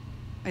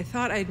 I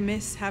thought I'd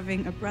miss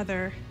having a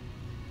brother,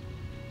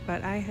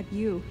 but I had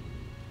you.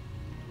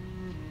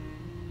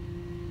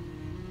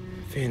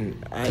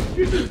 Finn,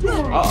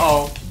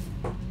 Uh-oh.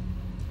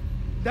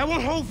 That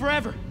won't hold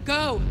forever.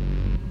 Go.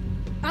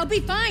 I'll be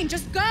fine.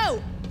 Just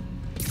go.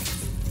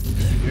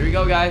 Here we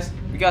go, guys.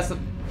 We got some.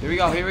 Here we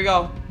go. Here we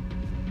go.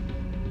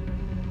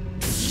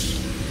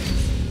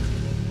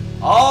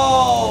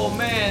 Oh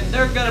man,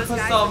 they're gonna put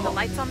Guys some with the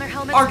lights on their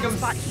helmets Arkham can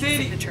spot heat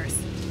City. signatures.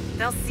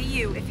 They'll see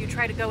you if you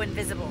try to go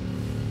invisible.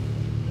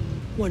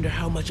 Wonder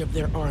how much of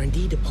their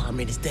R&D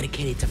department is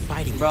dedicated to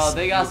fighting Bro, us.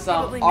 they got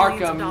some Probably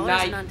millions Arkham of dollars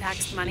Knight. in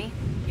untaxed money.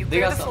 You They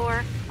clear got the some-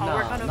 floor. I'll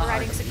work on not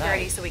overriding Arkham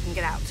security Knight. so we can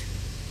get out.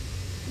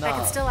 I Nah.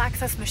 can still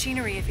access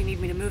machinery if you need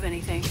me to move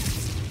anything.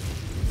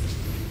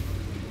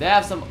 They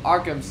have some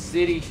Arkham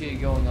City shit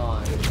going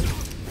on.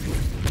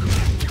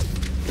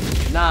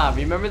 Nah,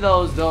 remember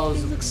those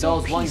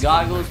one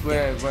goggles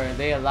where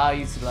they allow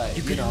you to like,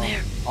 you know.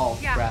 Oh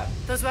Yeah, crap.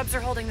 those webs are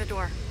holding the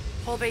door.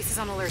 Whole base is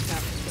on alert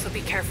though, so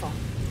be careful.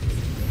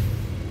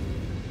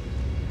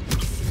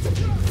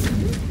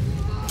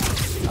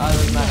 Oh,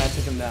 doesn't matter. I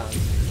took him down.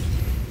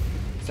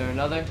 Is there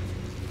another?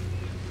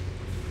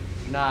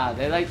 Nah,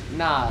 they're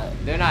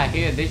not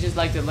here. They just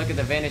like to look at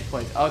the vantage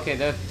points. Okay,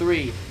 there are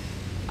 3.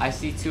 I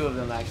see 2 of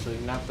them actually,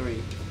 not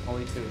 3,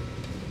 only 2.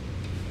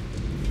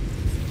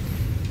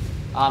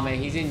 Oh man,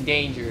 he's in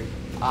danger.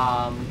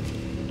 I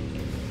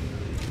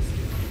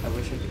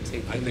wish I could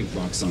take him. I think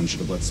Roxxon should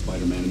have let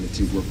Spider-Man and the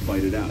Teamwork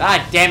fight it out.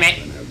 Ah, damn it!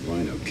 And have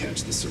Rhino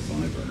catch the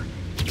survivor.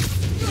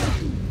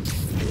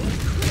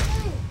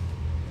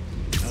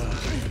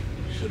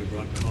 Should have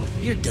brought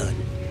coffee. You're done.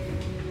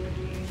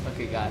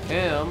 Okay, got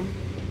him.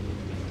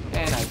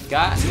 And I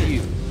got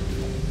you.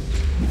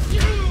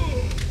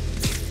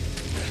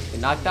 You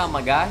knocked out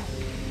my guy?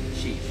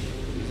 Sheesh.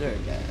 He's there a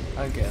guy?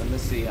 Okay, let me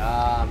see.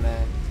 Ah,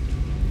 man.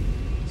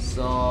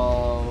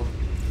 So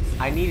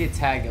I need to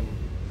tag him.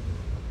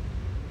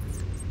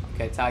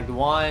 Okay, tagged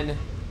 1,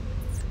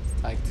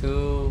 tag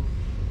 2,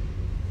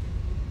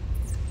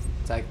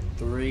 tag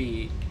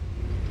 3.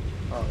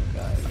 Oh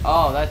god.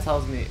 Oh, that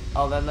tells me.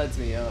 Oh, that lets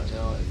me. Oh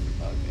no.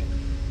 Okay.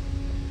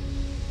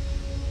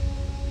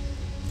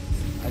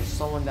 I just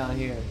saw one down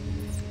here.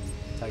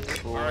 Tag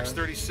 4.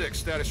 RX-36,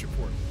 status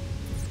report.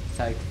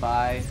 Tag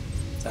 5.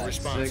 Tag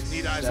Response. 6.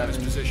 Need eyes 7. on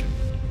his position.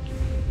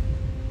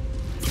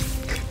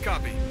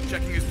 Copy.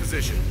 Checking his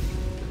position.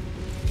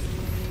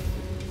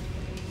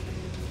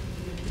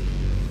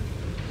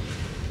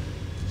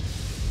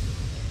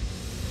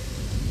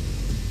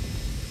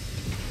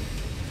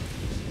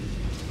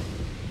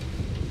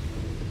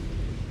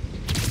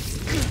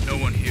 No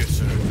one here,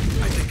 sir.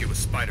 I think it was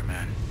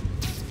Spider-Man.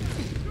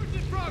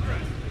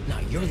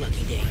 Not your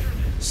lucky day.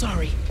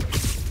 Sorry.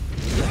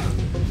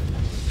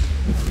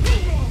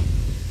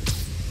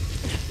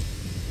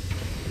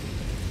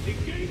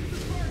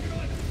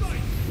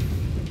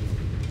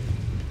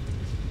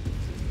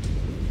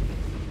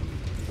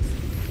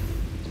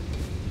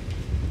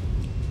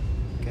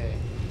 Okay.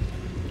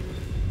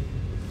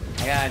 I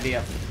got an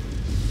idea.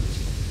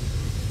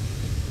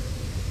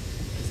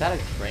 Is that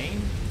a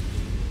crane?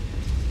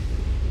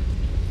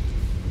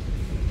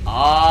 Oh,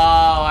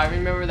 I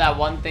remember that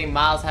one thing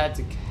Miles had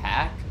to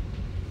hack.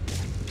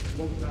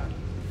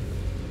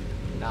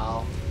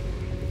 No.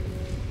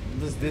 What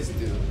does this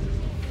do?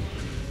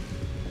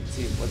 Let's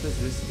see, what does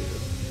this do?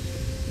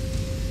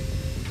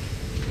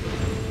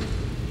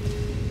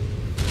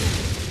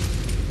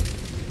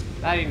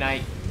 Nighty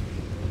night.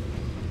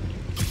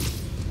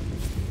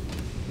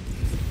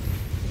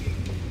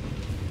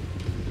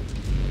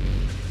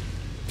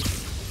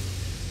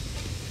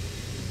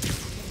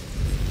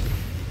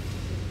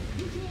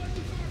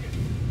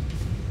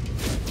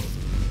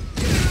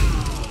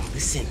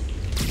 Listen,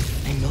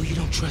 I know you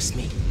don't trust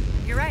me.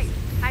 You're right.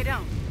 I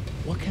don't.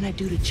 What can I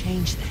do to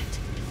change that?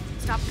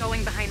 Stop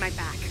going behind my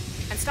back.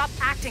 And stop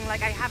acting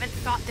like I haven't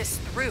thought this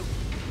through.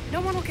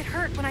 No one will get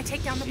hurt when I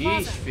take down the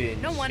plaza.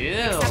 Finn, no one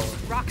chill.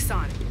 except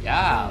Roxxon.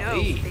 Yeah, You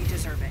know they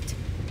deserve it.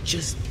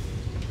 Just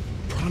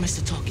promise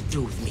to talk it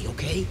through with me,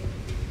 okay?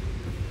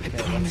 I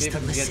promise to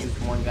listen. Get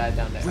this one guy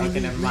down there. Really okay,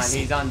 never mind. listen.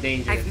 He's on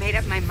danger. I've made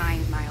up my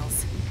mind,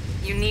 Miles.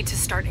 You need to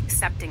start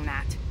accepting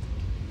that.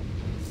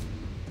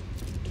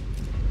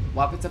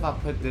 What happens if I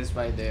put this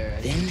right there?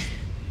 Then,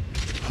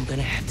 I'm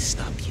gonna have to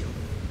stop you.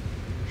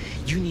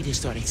 You need to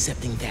start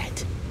accepting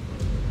that.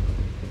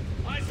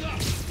 Eyes up!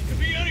 It could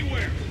be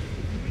anywhere!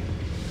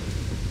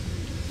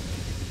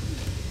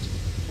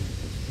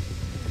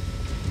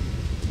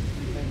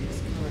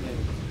 He's coming in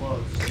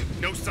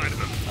close. No sign of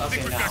him. I Okay,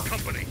 think we've now. got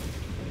company.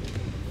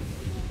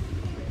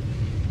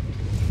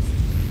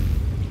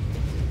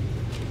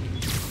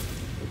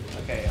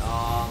 Okay,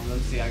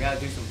 let's see. I gotta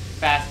do some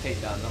fast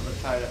takedowns. I'm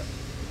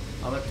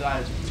gonna try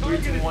to 3,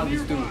 2, 1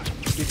 this dude.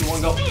 3, 2,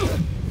 1 go. I'm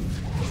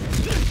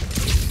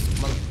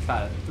gonna try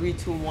to 3,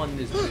 2, 1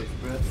 this bitch,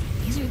 bro.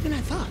 Easier than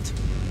I thought.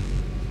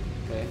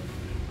 Okay.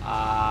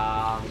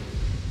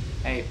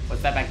 Hey,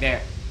 what's that back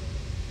there?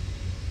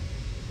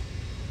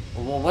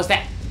 What's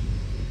that?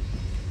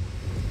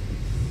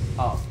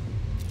 Oh.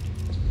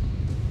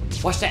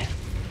 What's that?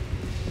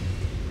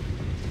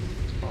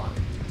 Hold on.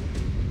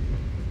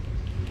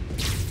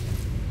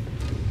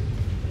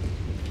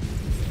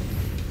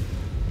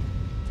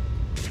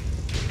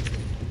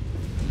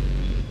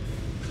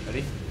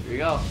 Ready? Here we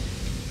go.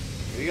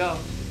 Here we go.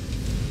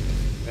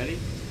 Ready?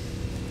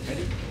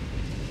 Ready?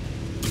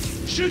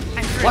 Shoot!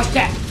 I'm through. What's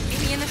that?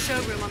 Meet me in the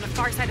showroom on the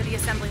far side of the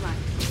assembly line.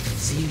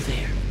 See you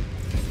there.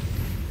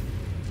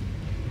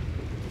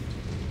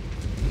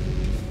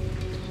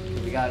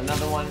 We got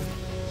another one.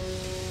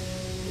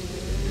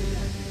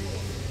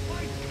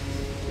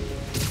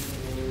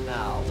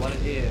 Now, what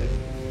if...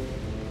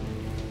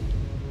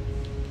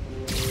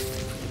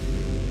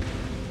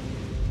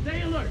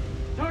 Stay alert.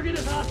 Target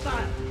is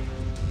hostile.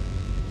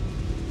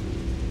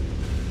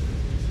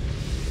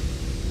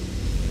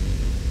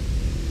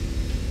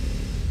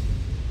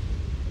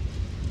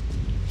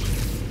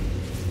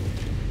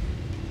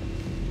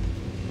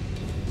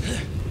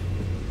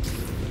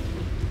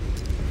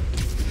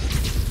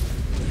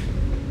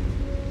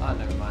 Oh,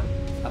 never mind.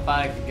 I thought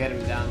I could get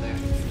him down there,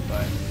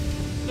 but...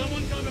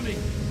 Someone cover me.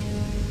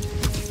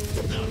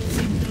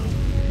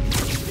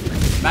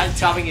 Imagine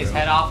chopping his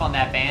head off on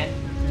that van.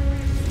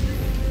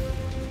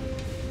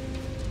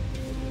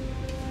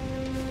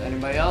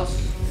 Anybody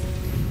else?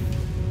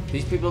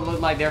 These people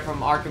look like they're from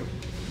Arkham.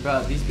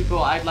 Bro, these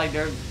people act like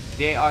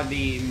they are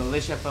the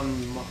militia from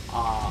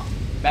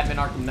Batman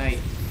Arkham Knight.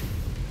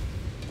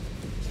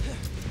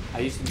 I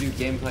used to do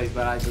gameplays,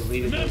 but I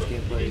deleted those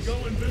gameplays.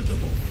 Go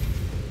invisible.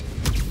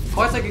 Of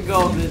course I could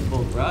go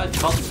invisible, bro. It's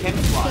called the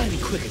camouflage. Gotta be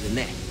quicker than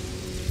that.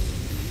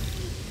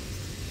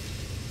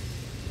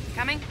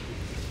 Coming?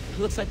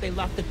 Looks like they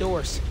locked the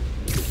doors.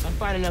 I'll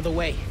find another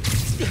way.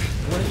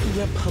 What if we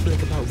went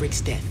public about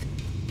Rick's death?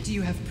 Do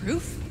you have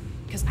proof?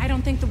 Because I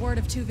don't think the word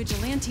of 2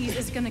 vigilantes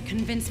is gonna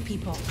convince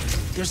people.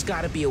 There's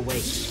gotta be a way.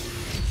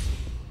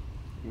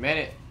 You made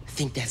it. I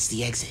think that's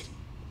the exit.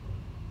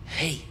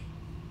 Hey.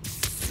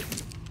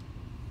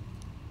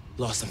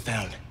 Lost and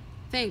found.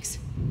 Thanks.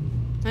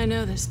 I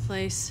know this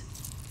place.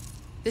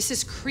 This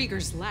is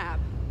Krieger's lab.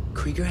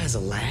 Krieger has a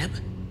lab?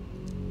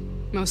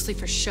 Mostly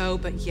for show,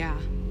 but yeah.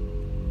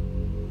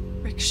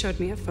 Rick showed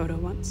me a photo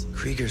once.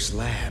 Krieger's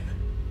lab.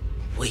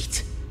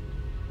 Wait.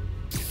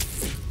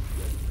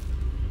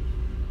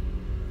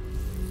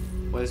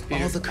 What is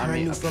Peter? All the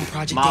current new film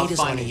project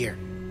data's on here.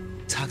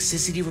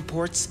 Toxicity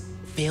reports,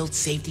 failed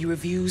safety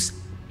reviews,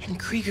 and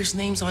Krieger's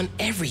name's on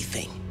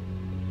everything.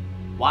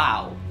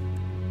 Wow.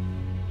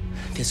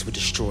 This would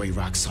destroy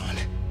Roxxon.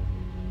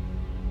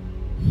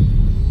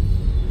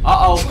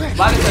 Uh-oh.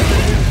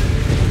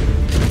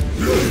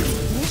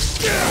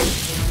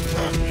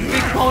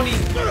 Big pony.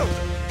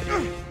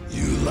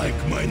 You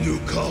like my new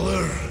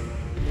color?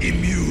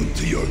 Immune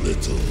to your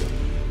little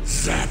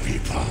zappy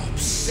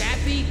pops.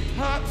 Zappy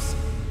pops?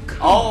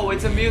 Oh,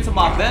 it's immune to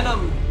my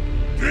venom.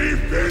 Be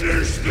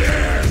finished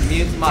there.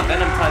 Immune to my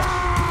venom touch.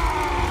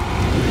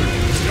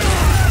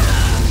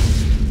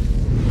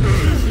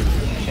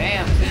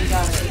 Damn, thing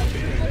got it.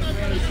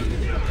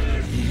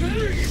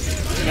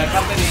 You got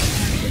company.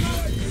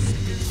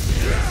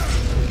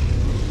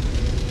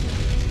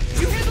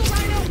 You handle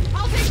Rhino,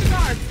 I'll take the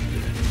guard.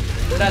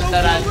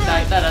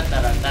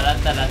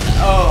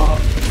 Oh.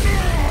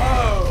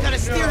 Gotta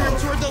steer him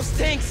toward those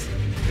tanks.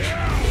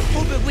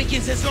 Hope it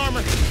weakens his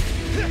armor.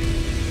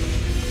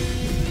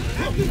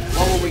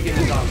 What will weaken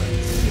his armor?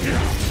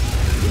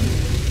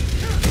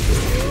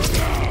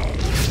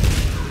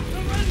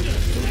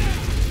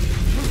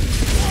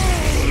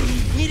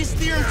 Need to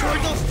steer him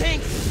toward those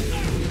tanks.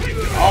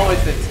 Oh,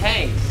 it's the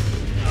tanks.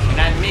 And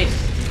I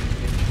missed.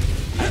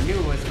 I knew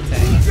it was the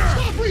tanks.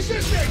 Stop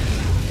resisting!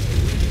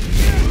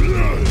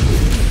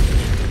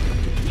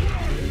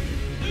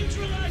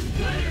 Neutralize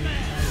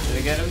Spider-Man! Did I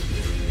get him?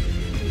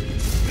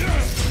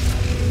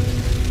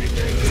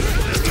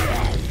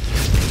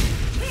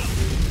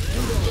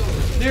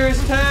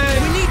 Nearest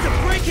tank! We need to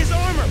break his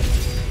armor.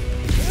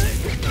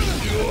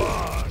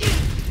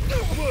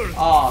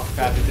 Oh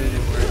crap, it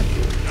didn't work.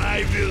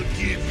 I will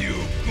give you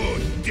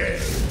good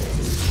death.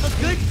 A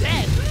good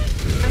death.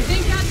 I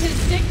think that's his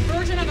sick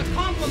version of a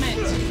compliment.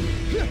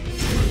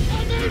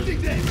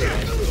 Amazing death.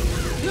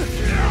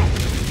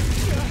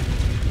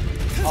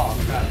 Oh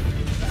crap.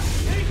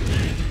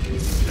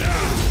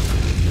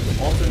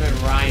 Ultimate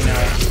Rhino.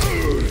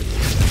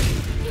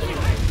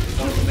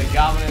 Ultimate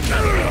Goblin and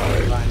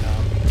Ultimate Rhino.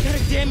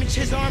 Gotta damage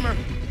his armor.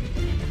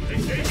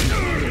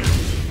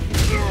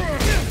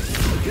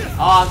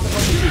 Oh, I'm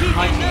supposed to keep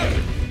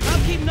punching.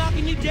 I'll keep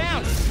knocking you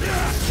down.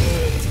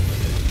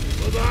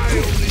 But I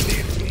only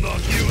need to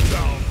knock you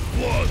down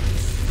once.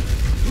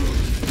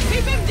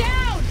 Keep him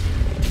down!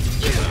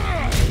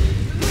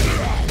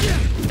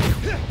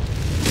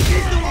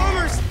 His new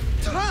armor's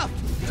tough.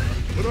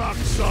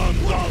 Roxxon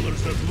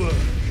dollars at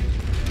work.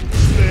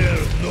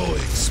 Spare no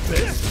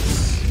expense.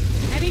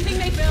 Anything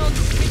they build,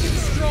 we can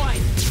destroy.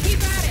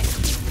 Keep at it!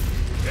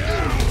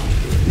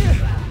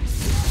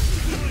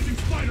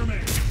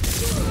 Spider-Man.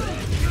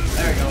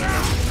 There we go.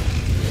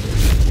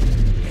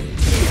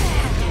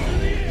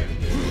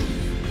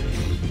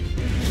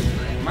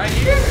 I'm right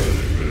here.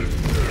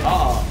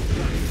 Oh.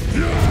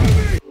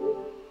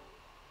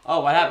 Oh,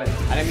 what happened?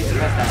 I didn't mean to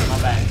press that. My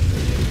bad.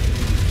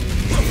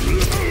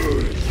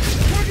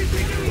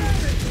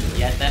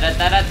 Yeah, da da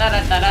da da da da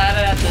da da da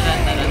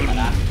da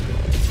da.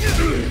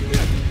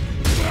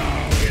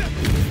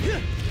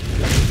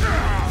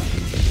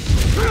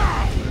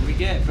 What did we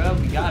get, bro?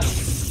 We got him.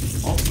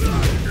 Oh.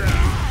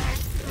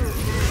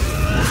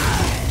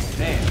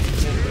 Damn,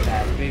 look at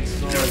that big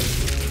sword.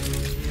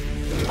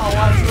 Oh,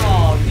 what's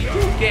wrong? Did you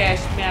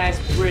gas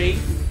mask break?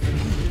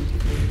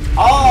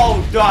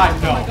 Oh,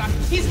 God, no. Oh my God,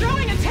 he's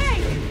throwing a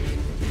tank.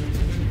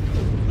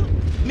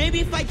 Maybe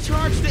if I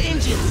charge the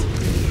engines.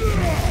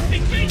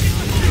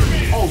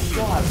 Oh,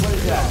 God, what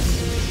is that?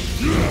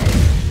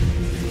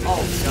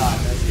 Oh, God,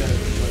 that's gonna be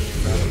push,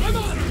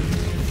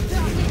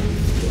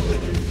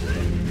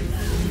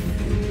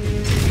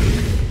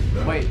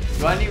 bro. Wait,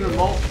 do I need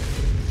remote?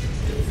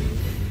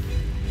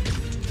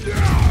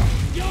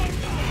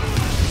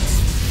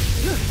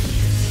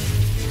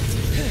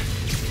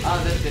 Oh,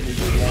 that didn't do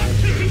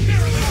damage.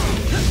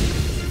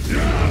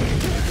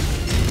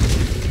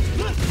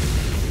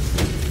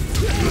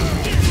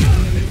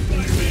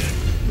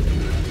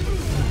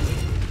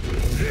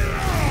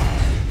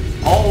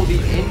 Oh, the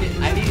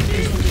engine. I need to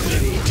do something to the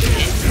engine.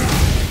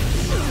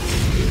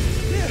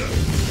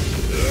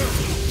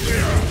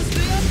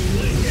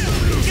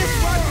 Guess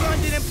Roxxon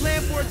didn't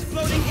plan for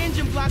exploding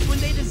engine blocks when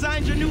they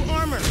designed your new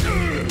armor.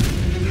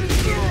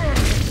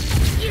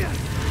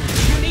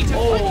 You need to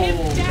put him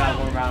down. Got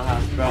one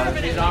roundhouse, bro.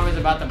 His armor's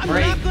about to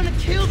break. I'm not gonna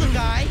kill the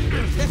guy.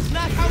 That's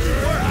not how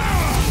it works.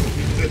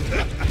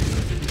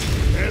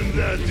 And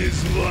that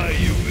is why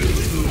you will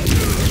lose.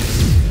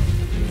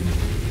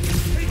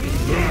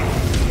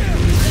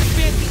 Let's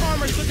fancy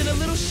armor so looking a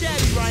little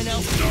shabby,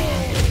 Rhino.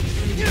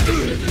 Get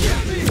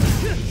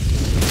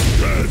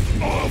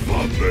off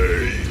of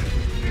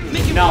me!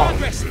 Making No.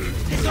 progress.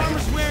 His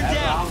armor's wearing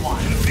down.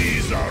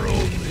 These are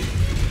only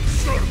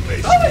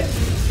surface.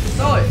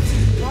 Show it!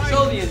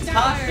 Show the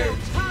entire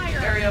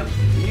area of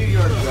New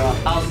York, bro.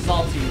 How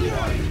salty you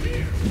are.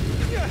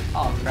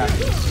 Oh crap.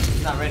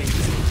 He's not ready.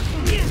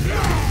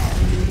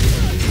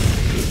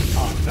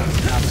 Oh, no,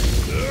 he's not ready.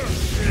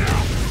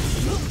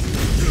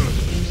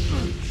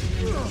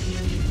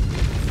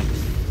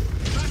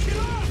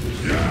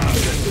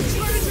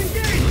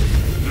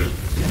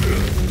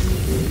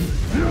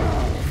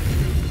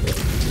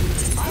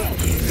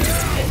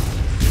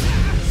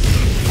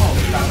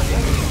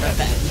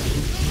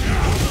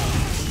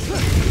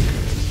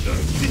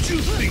 Did you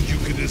think you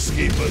could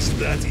escape us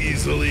that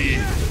easily?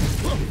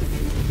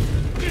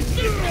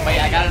 Wait,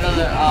 I got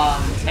another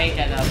tank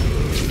and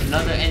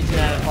another engine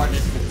at a far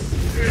distance.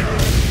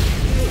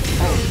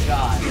 Oh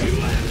god.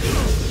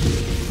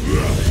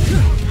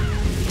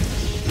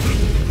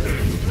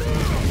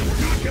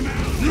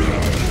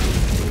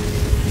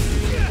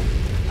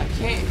 I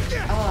can't.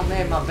 Oh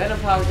man, my venom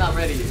power's not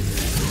ready.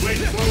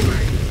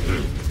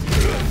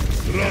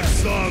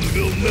 Roxanne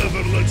will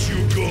never let you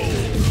go.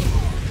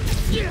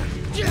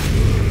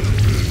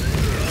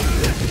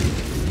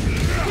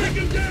 Take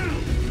him down.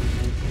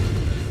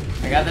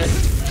 I got this.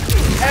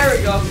 There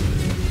we go.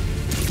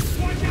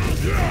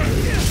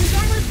 His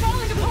armor's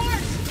falling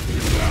apart!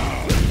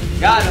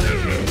 Got him.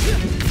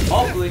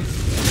 Hopefully.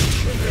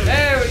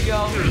 There we go.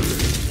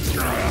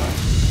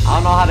 I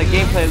don't know how the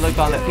gameplay looked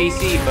on the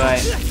PC, but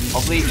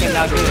hopefully it came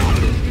out good.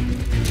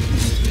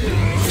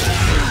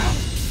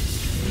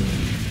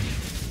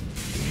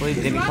 Hopefully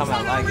it didn't come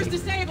out like it.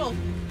 Disabled.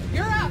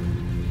 You're up.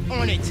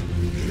 On it.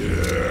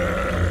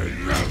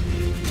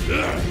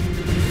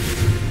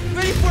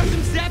 Ready for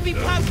some zappy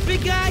pops,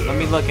 big guy? Let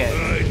me look at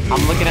it.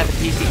 I'm looking at the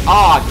PC.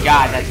 Oh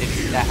god, that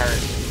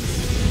hurt.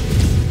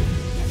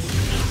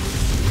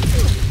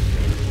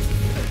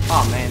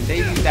 Oh man, they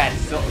use that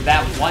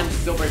one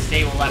silver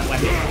stable left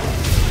weapon.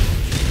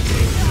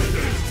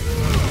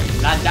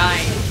 Not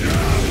dying.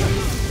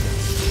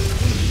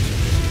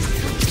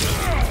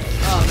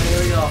 Oh man,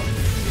 here we go.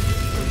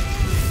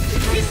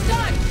 He's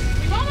stunned.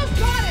 We've almost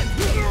got him.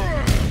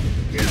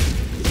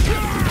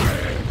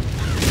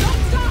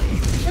 Don't stop.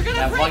 We're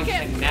gonna break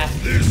him.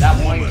 That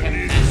one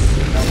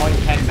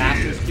can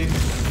master skin.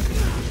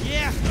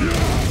 Yeah.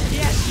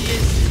 Yeah, she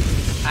is.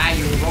 Ah,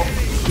 you roll.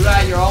 You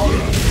got your own.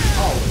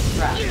 Oh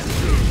crap.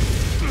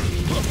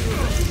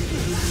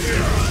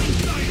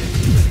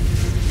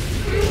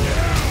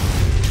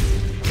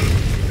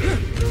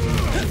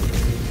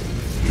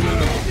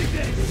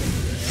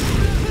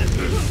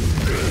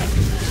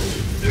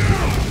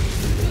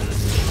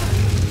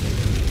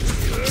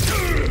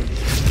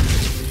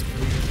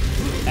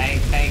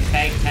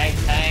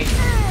 Tank.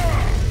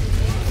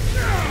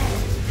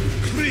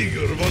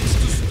 Krieger wants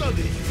to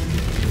study.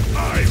 I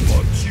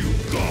want you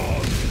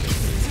gone.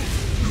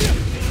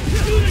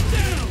 Shoot it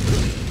down.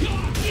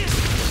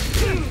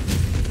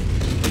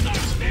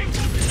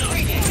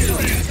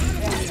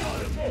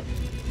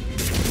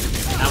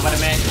 Not what I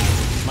meant.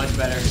 Much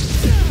better.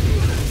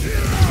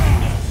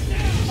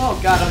 Oh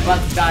god, I'm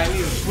about to die. I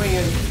need to swing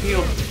and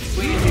heal.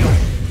 Swing and heal.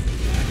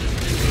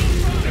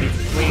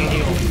 Swing and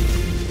heal.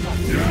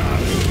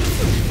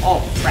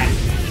 Oh crap.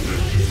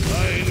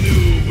 I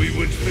knew we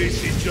would face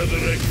each other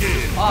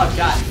again. Oh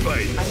god.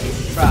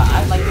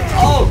 I'd like to.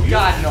 Oh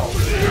god, no.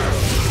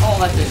 Oh,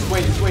 that's it.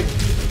 Swing.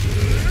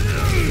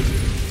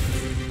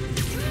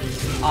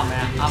 Oh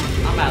man,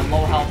 I'm at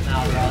low health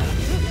now, bro.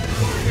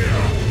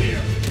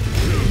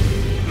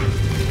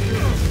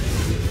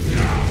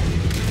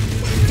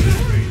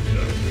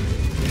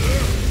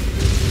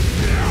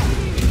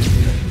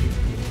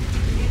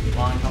 Come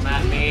on, come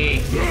at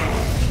me.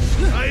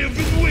 I have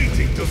been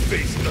waiting to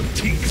face the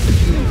tinks.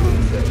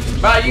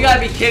 Bro, you gotta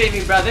be kidding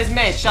me, bro. This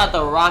man shot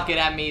the rocket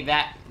at me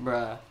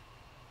bruh.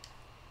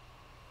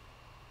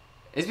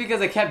 It's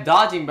because I kept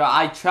dodging, bro.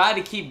 I tried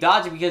to keep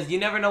dodging because you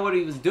never know what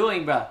he was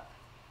doing, bro.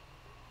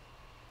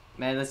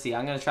 Man, let's see.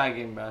 I'm gonna try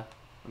again, bro.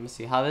 Let me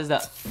see. How does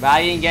that... Bro,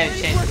 I didn't get a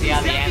chance to see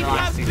how the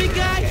analog thing works.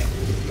 Okay.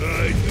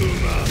 I do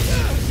not.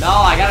 No,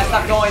 I gotta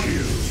stop going.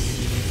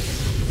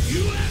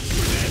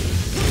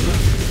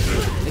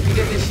 If you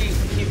get this sheet,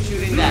 keep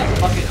shooting that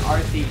fucking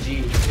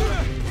RPG.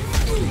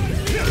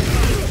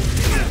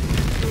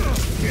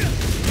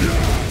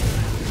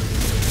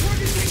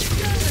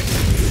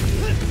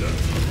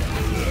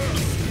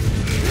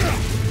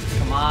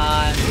 Come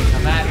on,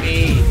 come at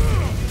me.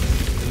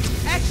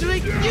 Actually,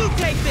 you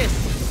take this.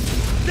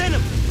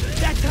 Venom,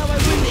 that's how I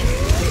win this.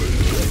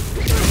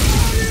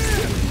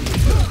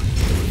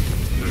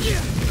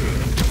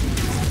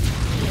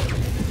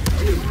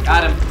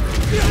 Got him.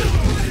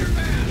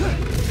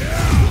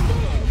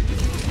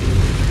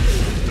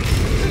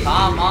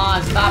 Come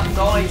on, stop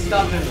throwing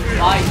stuff and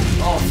fight.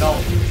 Oh no.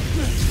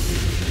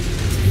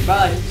 Bro,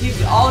 he keeps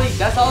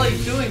that's all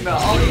he's doing, bro.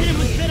 All he's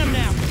doing. Venom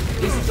now.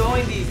 He's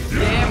throwing these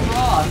damn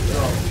rods,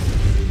 bro.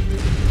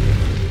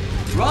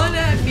 Run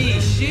at me,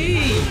 she!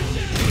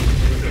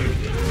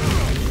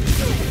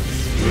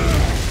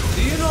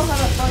 Do you know how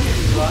to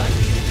fucking run?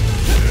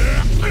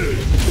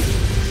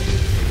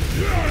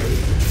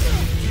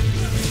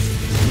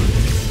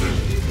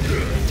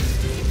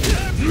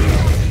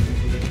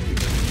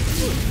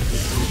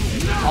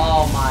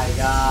 Oh my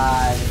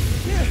god.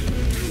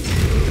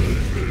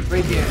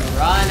 Freaking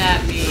run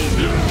at me.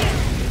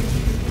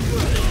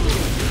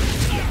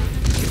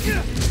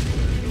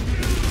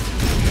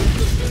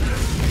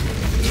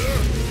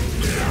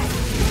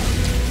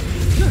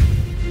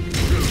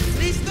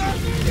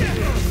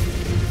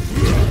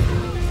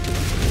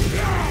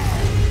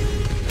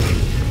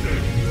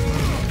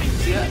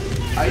 Yeah.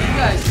 Are you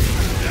guys?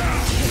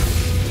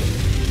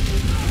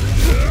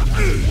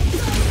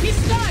 He's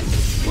stunned!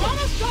 We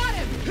almost got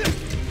him!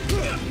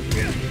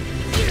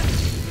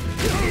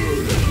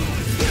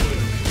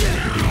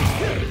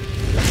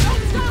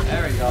 Don't stop!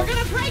 There we go. We're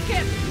gonna break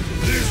him!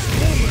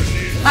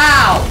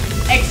 How?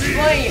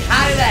 Explain.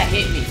 How did that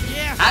hit me?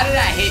 How did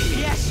that hit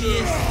me? Yeah, she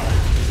is.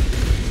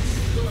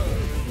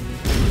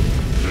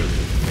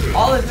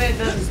 All this man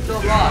does is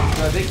throw rocks,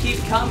 bro. They keep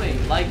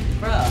coming. Like,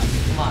 bruh.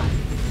 Come on.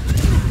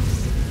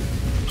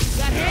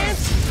 Got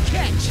hands?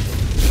 Catch.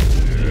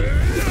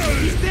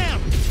 He's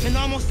down and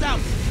almost out.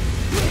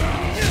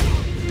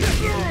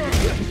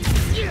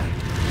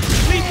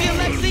 Creepy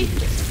Alexi,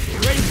 you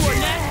ready for it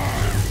now?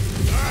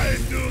 I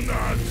do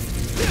not.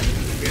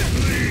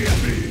 Leave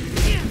me.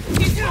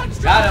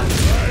 Got him.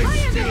 I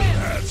still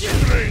have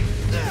strength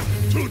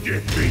to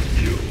defeat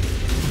you.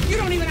 You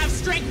don't even have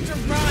strength to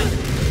run!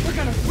 We're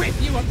gonna rip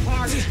you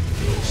apart!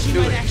 She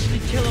might actually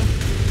kill him.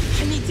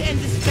 I need to end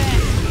this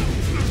fast.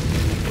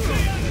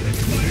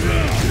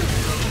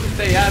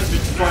 They have to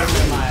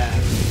Spider-Man my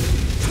ass.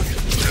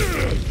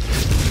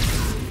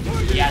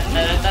 Yeah,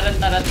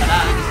 ta-da-ta-da-ta-da-ta-da.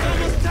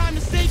 Almost time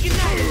to say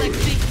goodnight,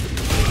 Alexi.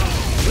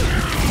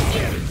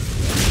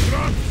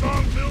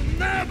 Roxxon will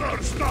never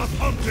stop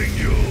hunting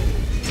you.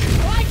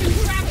 I can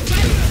trap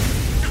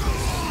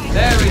Venom!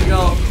 There we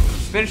go.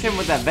 Finish him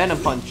with that Venom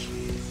punch.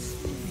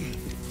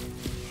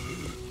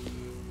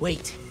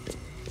 Wait.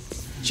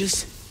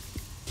 Just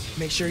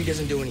make sure he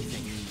doesn't do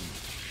anything.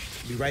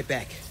 Be right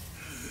back.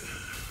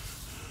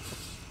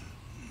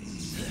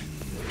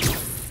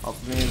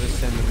 Hopefully the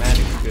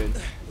cinematic's good.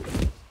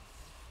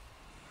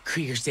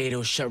 Krieger said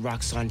he'll shut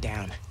Roxxon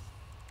down.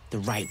 The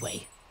right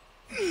way.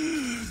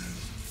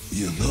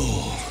 You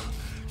know,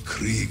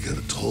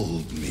 Krieger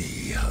told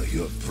me how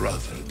your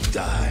brother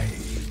died.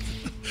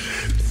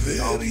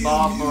 Don't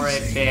fall for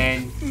it,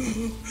 Ben.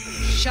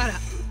 Shut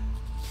up.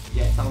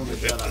 Yeah, tell him to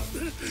shut up.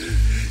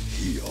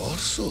 He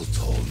also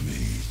told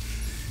me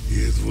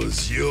it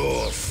was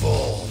your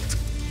fault.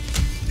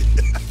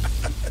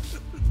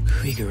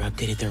 Krieger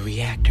updated the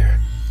reactor.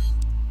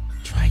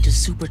 Tried to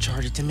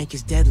supercharge it to make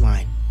his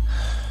deadline.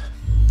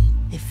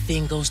 If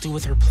Finn goes through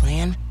with her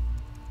plan...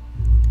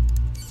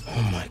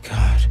 Oh my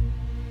god.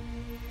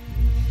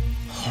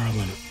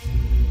 Harlem.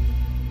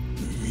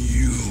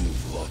 You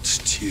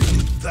watched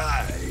him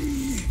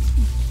die.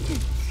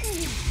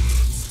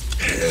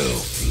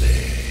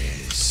 Helpless.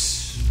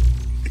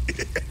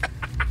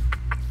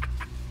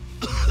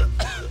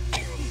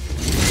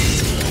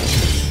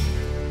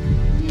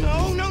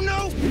 No, no,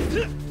 no!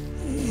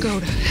 Go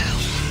to hell.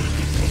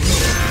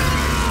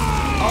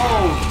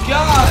 Oh,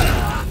 God!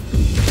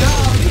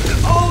 God!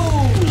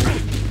 Oh!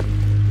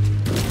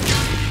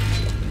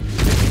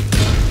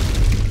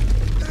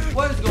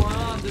 What is going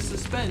on? The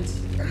suspense.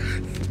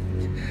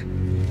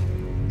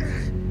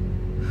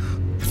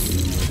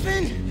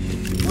 Finn!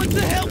 What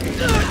the hell?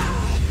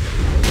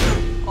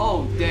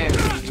 Oh, damn,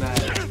 she's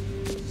mad.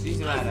 She's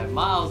mad at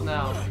Miles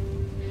now.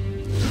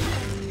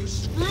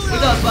 We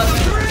done,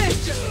 Spider-Man.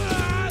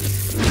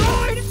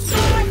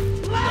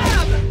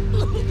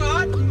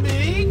 Not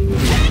me!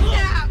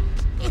 Kidnap!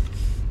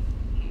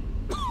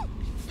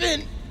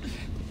 Finn!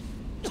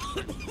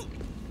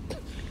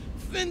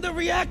 Finn, the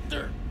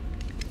reactor!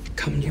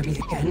 Come near me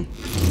again.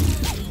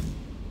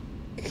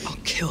 I'll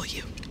kill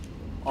you.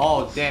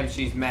 Oh, damn,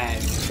 she's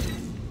mad.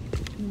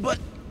 But...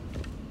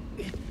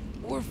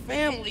 we're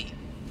family.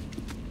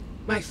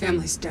 My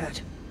family's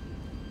dead.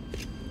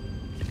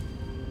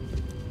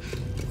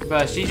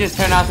 But she just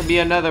turned out to be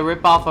another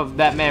ripoff of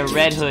that man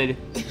Red Hood.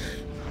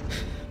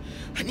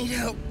 I need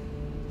help.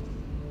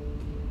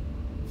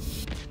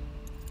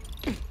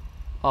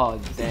 Oh,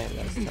 damn,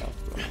 that's tough,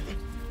 bro.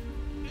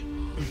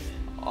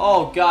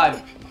 Oh,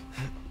 God.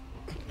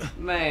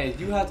 Man,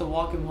 you have to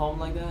walk him home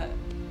like that?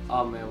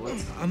 Oh, man,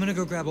 what's... I'm gonna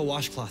go grab a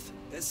washcloth.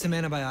 Some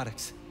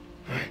antibiotics.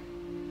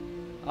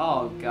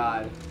 Oh,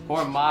 God.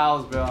 Poor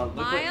Miles, bro. Look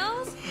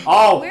Miles? What...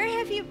 Oh! Where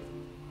have you...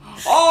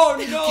 Oh,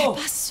 ¿Pero no! qué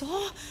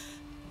pasó?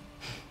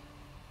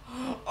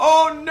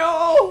 Oh,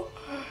 no!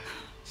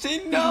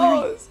 She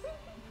knows!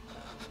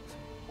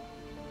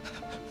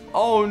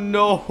 Oh,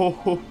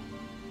 no!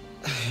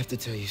 I have to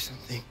tell you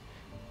something.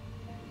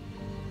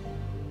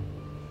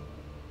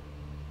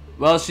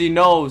 Well, she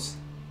knows.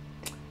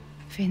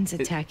 Finn's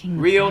attacking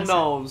the Real plaza.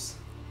 knows.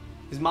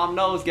 His mom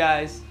knows,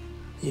 guys.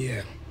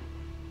 Yeah.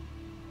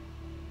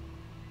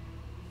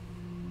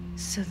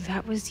 So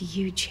that was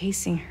you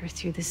chasing her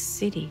through the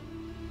city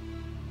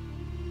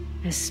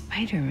as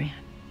Spider-Man.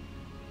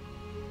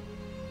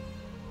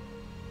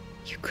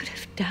 You could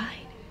have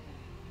died.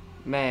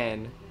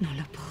 Man. No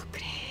lo puedo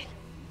creer.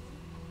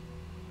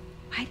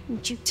 Why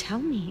didn't you tell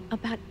me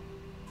about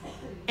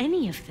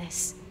any of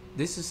this?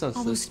 This is some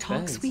all those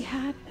suspense. talks we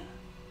had,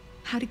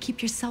 how to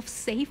keep yourself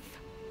safe.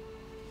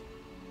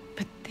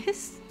 But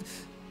this,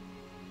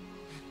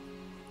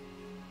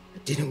 I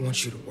didn't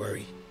want you to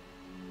worry.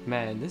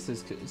 Man, this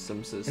is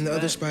some suspense. And the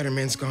other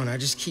Spider-Man's gone. I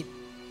just keep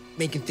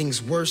making things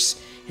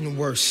worse and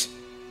worse.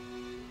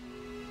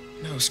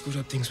 Now I screwed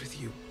up things with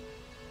you.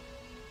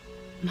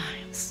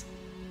 Miles,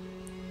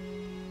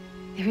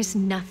 there is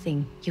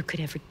nothing you could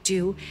ever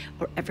do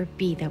or ever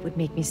be that would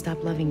make me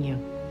stop loving you.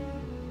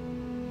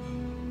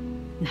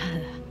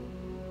 Nada.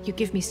 You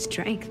give me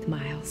strength,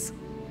 Miles.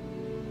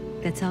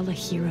 That's all a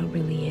hero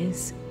really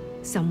is.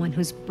 Someone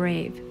who's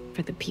brave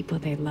for the people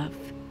they love.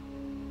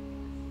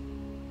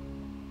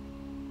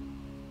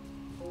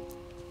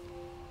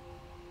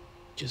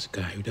 Just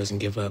a guy who doesn't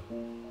give up.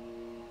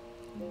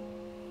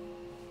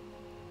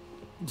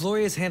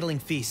 Gloria's handling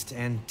Feast,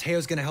 and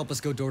Teo's gonna help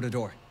us go door to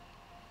door.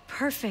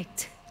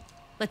 Perfect.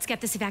 Let's get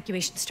this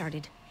evacuation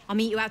started. I'll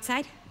meet you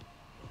outside.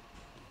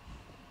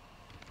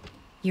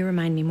 You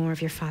remind me more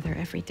of your father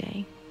every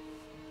day.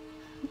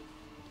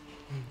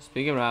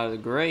 Speaking out of the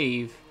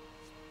grave.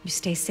 You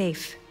stay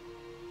safe.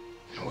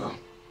 I will.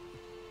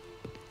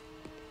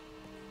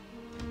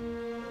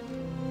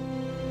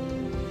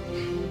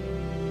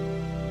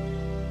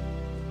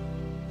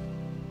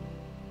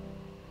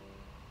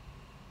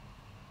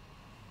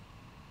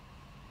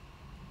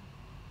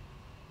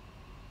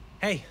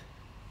 Hey,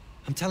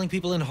 I'm telling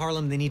people in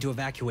Harlem they need to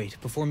evacuate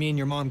before me and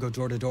your mom go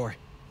door to door.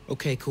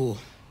 Okay, cool.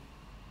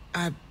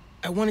 I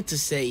wanted to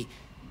say,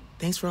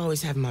 thanks for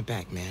always having my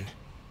back, man.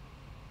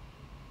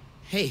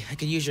 Hey, I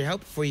could use your help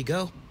before you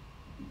go.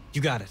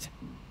 You got it.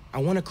 I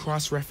want to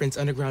cross-reference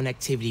underground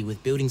activity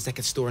with buildings that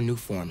could store a new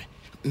form.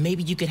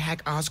 Maybe you could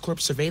hack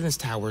Oscorp's surveillance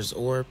towers,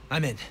 or...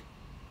 I'm in.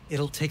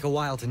 It'll take a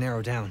while to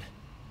narrow down.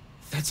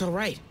 That's all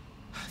right.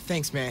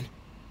 Thanks, man.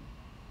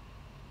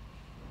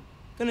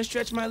 Gonna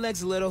stretch my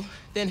legs a little,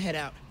 then head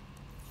out.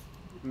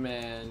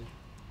 Man.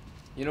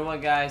 You know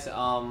what, guys?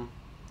 I'm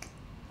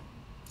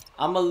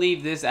gonna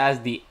leave this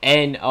as the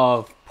end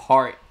of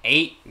part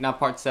 8. Not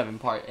part 7,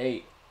 part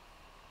 8.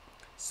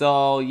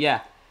 So,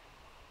 yeah.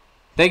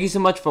 Thank you so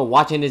much for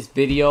watching this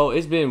video.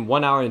 It's been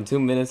 1 hour and 2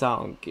 minutes. I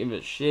don't give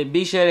a shit.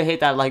 Be sure to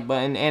hit that like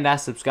button and that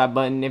subscribe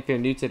button if you're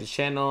new to the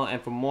channel.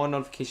 And for more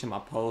notification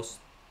of my posts,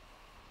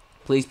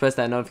 please press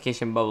that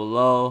notification bell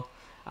below.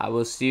 I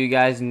will see you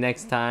guys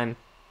next time.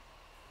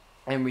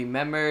 And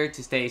remember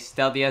to stay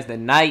stealthy as the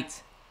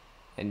night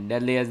and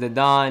deadly as the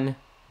dawn.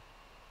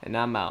 And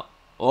I'm out.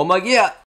 Oh my god!